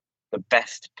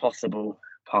best possible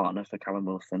partner for Callum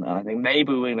Wilson. And I think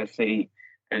maybe we're going to see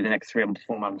in the next 3 or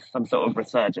 4 months some sort of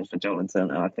resurgence for Joelinton,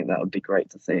 and I think that would be great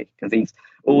to see, because he's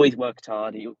always worked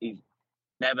hard. He's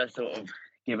never sort of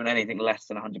given anything less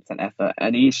than 100% effort,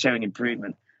 and he's showing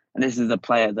improvement. And this is a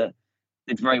player that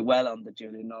did very well under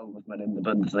Julian Nagelsmann in the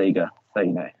Bundesliga.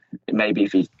 So, maybe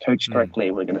if he's coached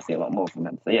correctly, we're going to see a lot more from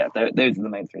him. So, yeah, those are the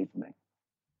main three for me.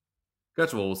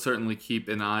 Gotcha. Well, we'll certainly keep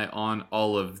an eye on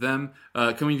all of them.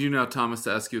 Coming to you now, Thomas,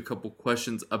 to ask you a couple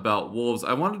questions about Wolves.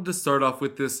 I wanted to start off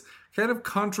with this kind of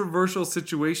controversial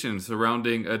situation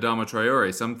surrounding Adama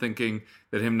Traore. Some thinking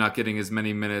that him not getting as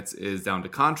many minutes is down to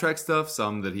contract stuff,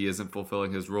 some that he isn't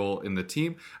fulfilling his role in the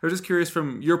team. I'm just curious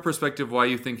from your perspective why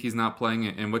you think he's not playing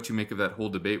and what you make of that whole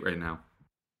debate right now.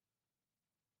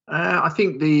 I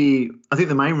think the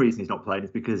main reason he's not playing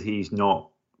is because he's not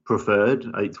preferred.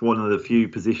 It's one of the few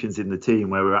positions in the team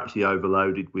where we're actually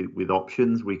overloaded with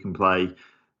options. We can play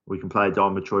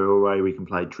Adama Traore, we can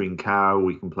play Trincao,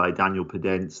 we can play Daniel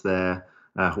Podence there.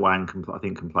 Juan can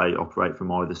operate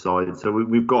from either side. So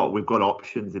we've got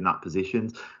options in that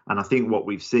position. And I think what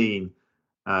we've seen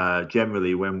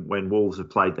generally when Wolves have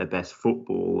played their best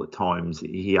football at times,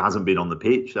 he hasn't been on the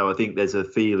pitch. So I think there's a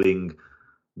feeling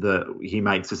that he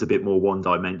makes us a bit more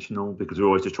one-dimensional, because we're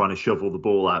always just trying to shovel the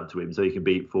ball out to him so he can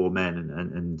beat 4 men,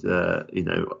 and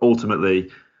ultimately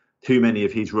too many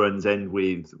of his runs end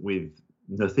with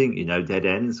nothing, dead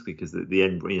ends, because the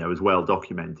end is well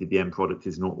documented. The end product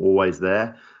is not always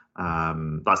there.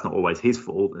 That's not always his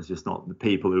fault. It's just not the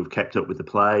people who've kept up with the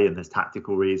play, and there's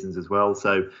tactical reasons as well.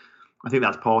 So I think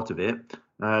that's part of it.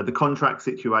 The contract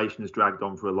situation has dragged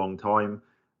on for a long time.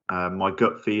 My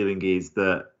gut feeling is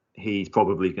that he's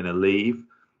probably going to leave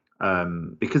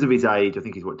because of his age. I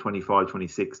think he's 25,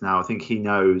 26 now. I think he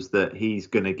knows that he's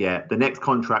going to get the next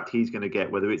contract he's going to get,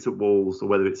 whether it's at Wolves or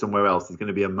whether it's somewhere else, is going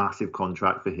to be a massive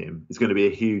contract for him. It's going to be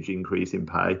a huge increase in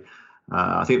pay.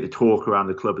 I think the talk around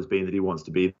the club has been that he wants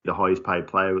to be the highest paid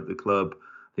player at the club.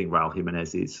 I think Raul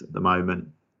Jimenez is at the moment.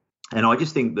 And I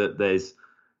just think that there's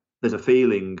a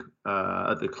feeling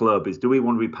at the club is, do we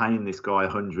want to be paying this guy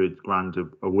 100 grand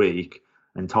a week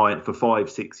and tie it for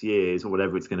 5-6 years or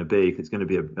whatever it's going to be? Because it's going to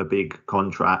be a big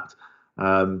contract.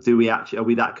 Are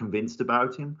we that convinced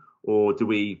about him, or do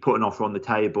we put an offer on the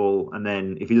table and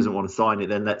then if he doesn't want to sign it,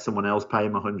 then let someone else pay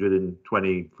him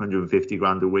 120, 150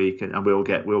 grand a week, and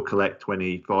we'll collect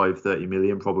 25, 30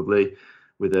 million probably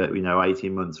with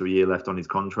 18 months or a year left on his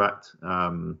contract.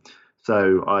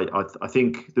 So I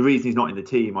think the reason he's not in the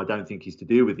team, I don't think is to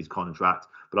do with his contract,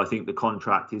 but I think the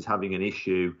contract is having an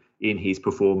issue in his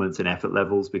performance and effort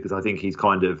levels, because I think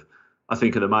I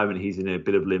think at the moment he's in a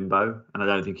bit of limbo, and I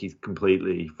don't think he's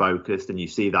completely focused, and you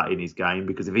see that in his game,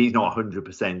 because if he's not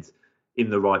 100% in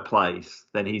the right place,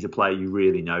 then he's a player you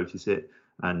really notice it.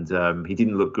 And he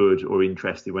didn't look good or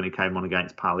interested when he came on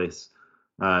against Palace.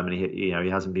 And he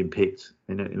hasn't been picked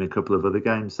in a couple of other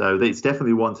games, so it's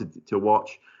definitely one to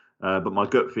watch. But my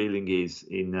gut feeling is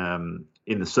in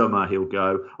the summer he'll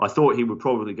go. I thought he would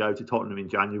probably go to Tottenham in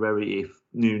January if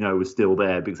Nuno was still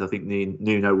there, because I think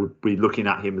Nuno would be looking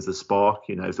at him as a spark,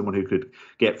 someone who could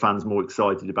get fans more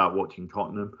excited about watching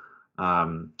Tottenham.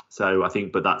 So I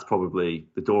think, but that's probably,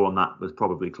 the door on that was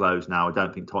probably closed now. I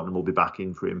don't think Tottenham will be back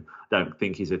in for him. I don't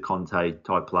think he's a Conte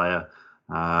type player.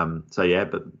 So yeah,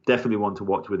 but definitely one to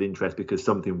watch with interest, because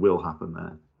something will happen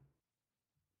there.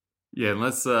 Yeah,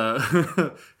 unless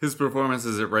his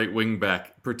performances at right wing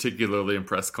back particularly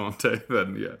impressed Conte,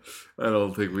 then yeah, I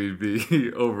don't think we'd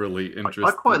be overly interested.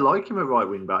 I quite like him at right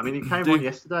wing back. I mean, he came on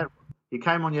yesterday. He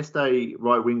came on yesterday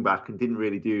right wing back and didn't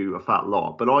really do a fat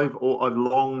lot. But I've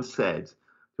long said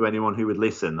to anyone who would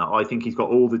listen that I think he's got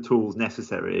all the tools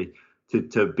necessary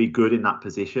to be good in that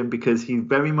position, because he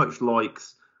very much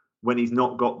likes, when he's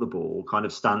not got the ball, kind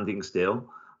of standing still.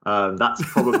 That's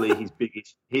probably his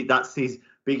biggest. That's his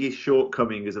biggest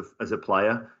shortcoming as a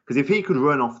player. Because if he could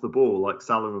run off the ball like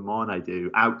Salah and Mane do,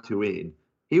 out to in,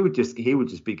 he would just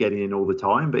be getting in all the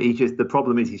time. But the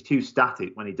problem is he's too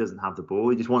static when he doesn't have the ball.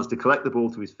 He just wants to collect the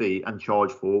ball to his feet and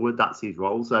charge forward. That's his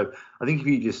role. So I think if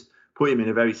you just put him in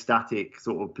a very static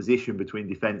sort of position between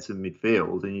defence and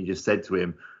midfield, and you just said to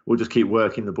him, "We'll just keep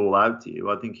working the ball out to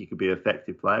you," I think he could be an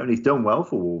effective player. And he's done well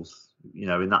for Wolves,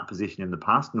 in that position in the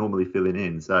past, normally filling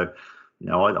in. So,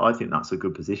 I think that's a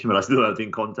good position, but I still don't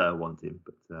think Conte will want him.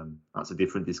 But that's a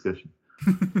different discussion.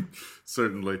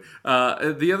 Certainly.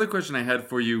 The other question I had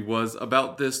for you was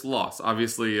about this loss.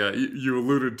 Obviously, you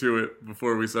alluded to it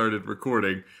before we started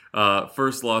recording.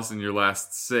 First loss in your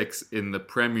last 6 in the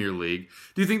Premier League.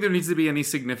 Do you think there needs to be any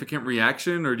significant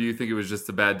reaction, or do you think it was just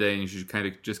a bad day and you should kind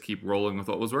of just keep rolling with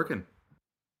what was working?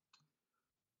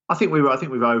 I think we've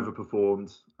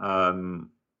overperformed.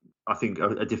 I think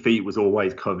a defeat was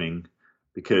always coming,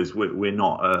 because we're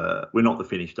not the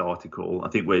finished article. I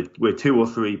think we're 2 or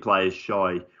 3 players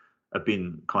shy of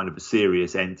being kind of a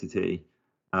serious entity.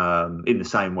 In the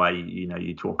same way,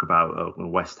 you talk about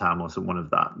West Ham or someone of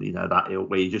that, that ilk,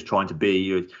 where you're just trying to be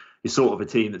you're sort of a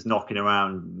team that's knocking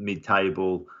around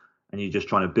mid-table, and you're just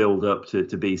trying to build up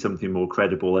to be something more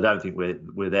credible. I don't think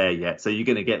we're there yet. So you're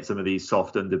going to get some of these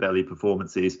soft underbelly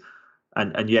performances.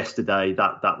 And yesterday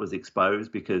that was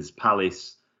exposed, because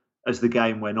Palace, as the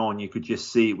game went on, you could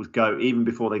just see it was even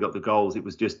before they got the goals, it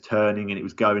was just turning and it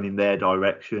was going in their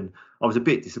direction. I was a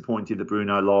bit disappointed that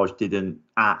Bruno Lage didn't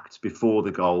act before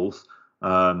the goals.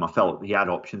 I felt he had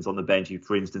options on the bench.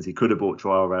 For instance, he could have brought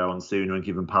Traoré on sooner and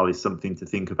given Palace something to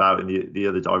think about in the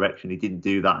other direction. He didn't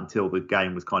do that until the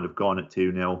game was kind of gone at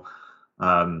 2-0.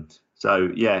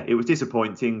 So, yeah, it was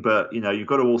disappointing. But, you've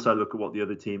got to also look at what the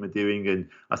other team are doing. And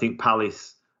I think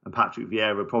Palace and Patrick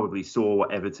Vieira probably saw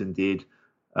what Everton did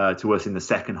to us in the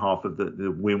second half of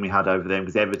the win we had over them,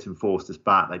 because Everton forced us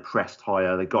back. They pressed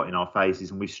higher. They got in our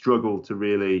faces, and we struggled to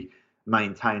really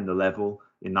maintain the level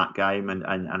in that game. And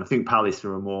I think Palace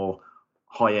are a more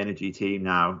high energy team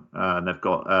now. They've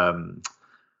got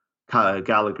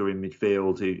Gallagher in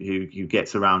midfield who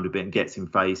gets around a bit and gets in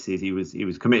faces. He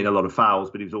was committing a lot of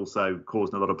fouls, but he was also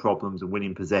causing a lot of problems and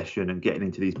winning possession and getting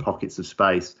into these pockets of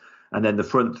space. And then the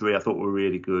front 3 I thought were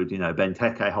really good.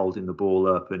 Benteke holding the ball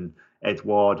up, and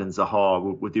Edouard and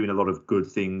Zaha were doing a lot of good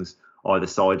things either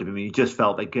side of him. You just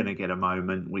felt they're going to get a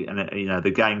moment.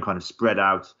 The game kind of spread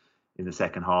out in the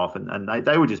second half, and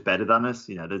they were just better than us.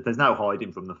 There's no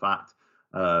hiding from the fact.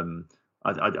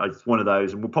 It's one of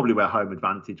those, and probably where home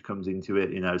advantage comes into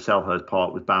it. Selhurst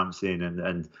Park was bouncing,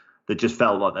 and they just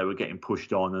felt like they were getting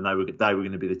pushed on, and they were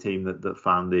going to be the team that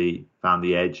found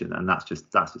the edge, and that's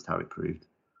just how it proved.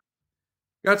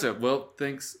 Gotcha. Well,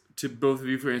 thanks to both of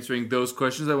you for answering those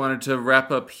questions. I wanted to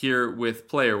wrap up here with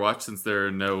Player Watch, since there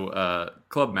are no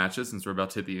club matches, since we're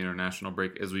about to hit the international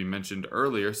break, as we mentioned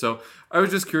earlier. So I was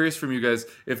just curious from you guys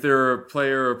if there are a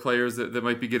player or players that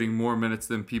might be getting more minutes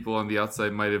than people on the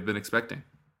outside might have been expecting.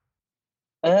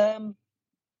 That's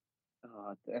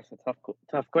a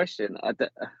tough question. I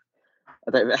don't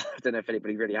know if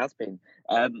anybody really has been.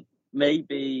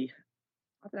 maybe,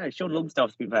 I don't know, Sean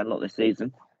Longstaff's been playing a lot this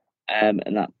season, and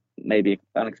that may be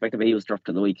unexpected, but he was dropped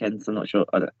at the weekend, so I'm not sure.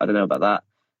 I don't know about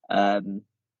that.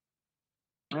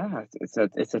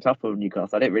 It's a tough one with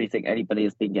Newcastle. I don't really think anybody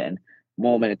has been getting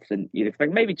more minutes than you'd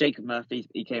expect. Maybe Jacob Murphy,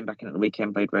 he came back in at the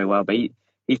weekend, played very well, but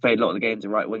he's played a lot of the games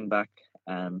at right wing back,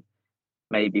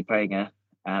 maybe playing a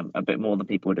bit more than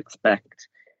people would expect.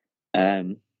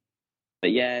 But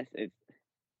yeah,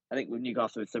 I think with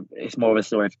Newcastle, it's more of a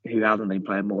story of who hasn't been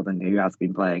playing more than who has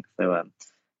been playing. So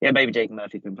yeah, maybe Jacob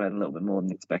Murphy's been playing a little bit more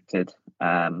than expected.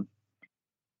 And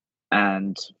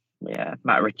yeah,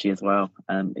 Matt Ritchie as well.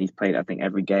 He's played, I think,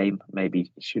 every game.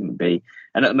 Maybe he shouldn't be.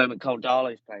 And at the moment, Cole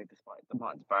Darlow's playing despite the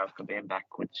Martins Barrow being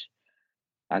back, which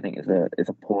I think is a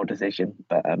poor decision.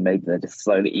 But maybe they're just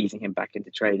slowly easing him back into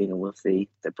training, and we'll see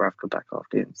the Bravka back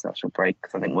after the international break.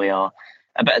 Because I think we are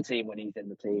a better team when he's in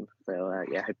the team. So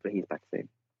yeah, hopefully he's back soon.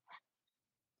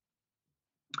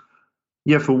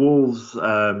 Yeah, for Wolves,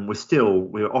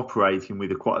 we're operating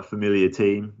with quite a familiar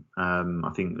team.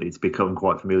 I think it's become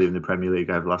quite familiar in the Premier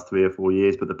League over the last 3 or 4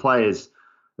 years. But the player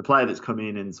that's come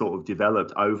in and sort of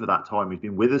developed over that time, who's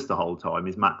been with us the whole time,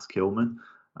 is Max Kilman.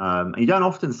 And you don't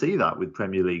often see that with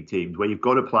Premier League teams, where you've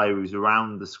got a player who's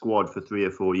around the squad for 3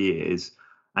 or 4 years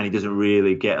and he doesn't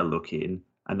really get a look in.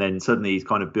 And then suddenly he's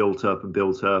kind of built up and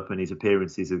his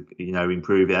appearances are,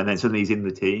 improving. And then suddenly he's in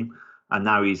the team. And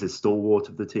now he's a stalwart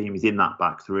of the team. He's in that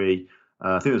back three.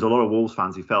 I think there's a lot of Wolves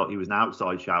fans who felt he was an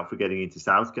outside shout for getting into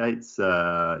Southgate's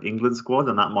England squad,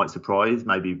 and that might surprise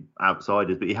maybe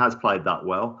outsiders, but he has played that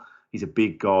well. He's a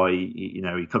big guy.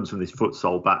 He comes from this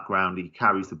futsal background. He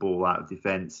carries the ball out of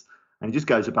defence, and he just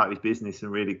goes about his business in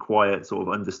a really quiet, sort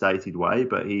of understated way.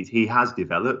 But he has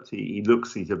developed. He's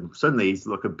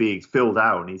like a big, filled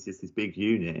out, and he's just this big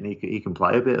unit, and he can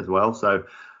play a bit as well. So.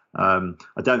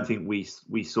 I don't think we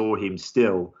saw him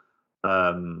still.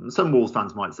 Some Wolves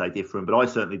fans might say different, but I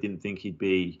certainly didn't think he'd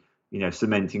be,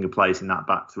 cementing a place in that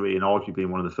back three and arguably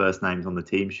one of the first names on the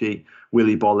team sheet.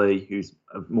 Willy Boly, who's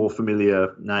a more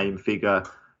familiar figure.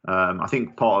 I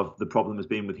think part of the problem has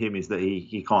been with him is that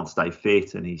he can't stay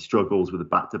fit and he struggles with the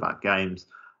back-to-back games.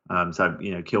 So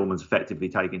Kilman's effectively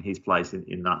taken his place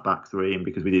in that back three, and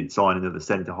because we did sign another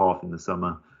centre half in the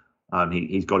summer.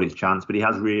 He's got his chance, but he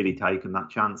has really taken that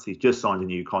chance. He's just signed a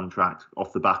new contract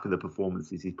off the back of the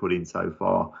performances he's put in so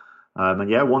far. And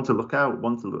yeah, one to look out.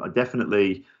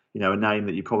 Definitely, a name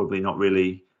that you probably not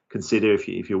really consider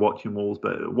if you're watching Wolves,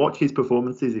 but watch his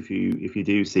performances if you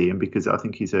do see him, because I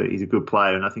think he's a good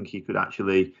player, and I think he could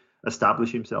actually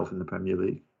establish himself in the Premier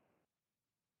League.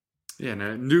 Yeah, and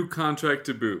a new contract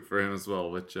to boot for him as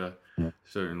well, which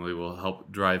certainly will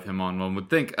help drive him on, one would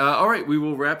think. All right, we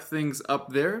will wrap things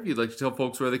up there. If you'd like to tell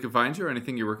folks where they can find you or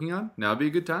anything you're working on, now would be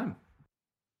a good time.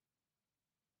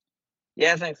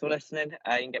 Yeah, thanks for listening.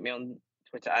 You can get me on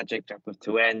Twitter at JakeJack with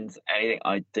 2 N's. Anything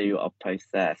I do, I'll post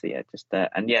there. So yeah,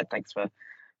 thanks for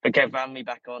Kev having me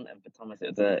back on, and for Thomas, it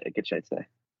was a good show today.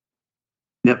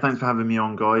 Yeah, thanks for having me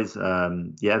on, guys.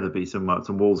 There'll be some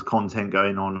Wolves content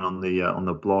going on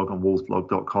the blog on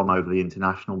wolvesblog.com over the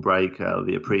international break. There'll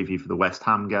be a preview for the West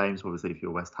Ham games. Obviously, if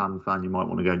you're a West Ham fan, you might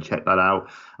want to go and check that out.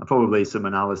 And probably some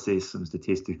analysis, some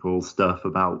statistical stuff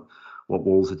about what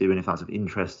Wolves are doing, if that's of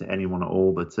interest to anyone at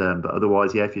all. But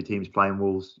otherwise, yeah, if your team's playing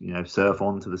Wolves, surf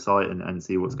on to the site and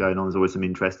see what's going on. There's always some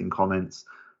interesting comments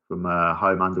from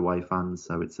home and away fans,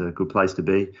 so it's a good place to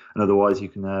be. And otherwise, you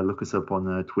can look us up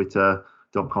on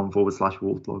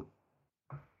Twitter.com/Wolvesblog.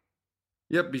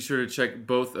 Yep, be sure to check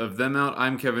both of them out.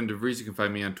 I'm Kevin DeVries. You can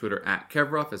find me on Twitter at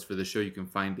Kevroff. As for the show, you can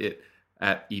find it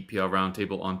at EPL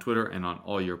Roundtable on Twitter and on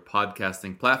all your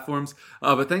podcasting platforms.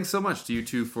 But thanks so much to you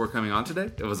two for coming on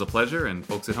today. It was a pleasure, and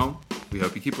folks at home, we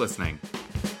hope you keep listening.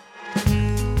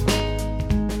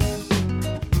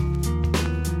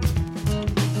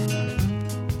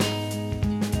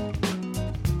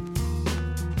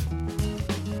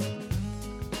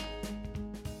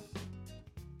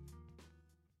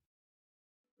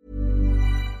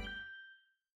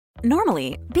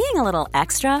 Normally, being a little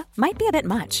extra might be a bit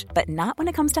much, but not when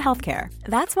it comes to healthcare.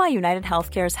 That's why United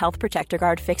Healthcare's Health Protector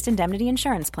Guard fixed indemnity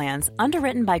insurance plans,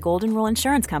 underwritten by Golden Rule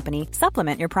Insurance Company,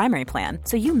 supplement your primary plan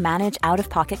so you manage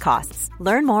out-of-pocket costs.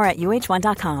 Learn more at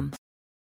UH1.com.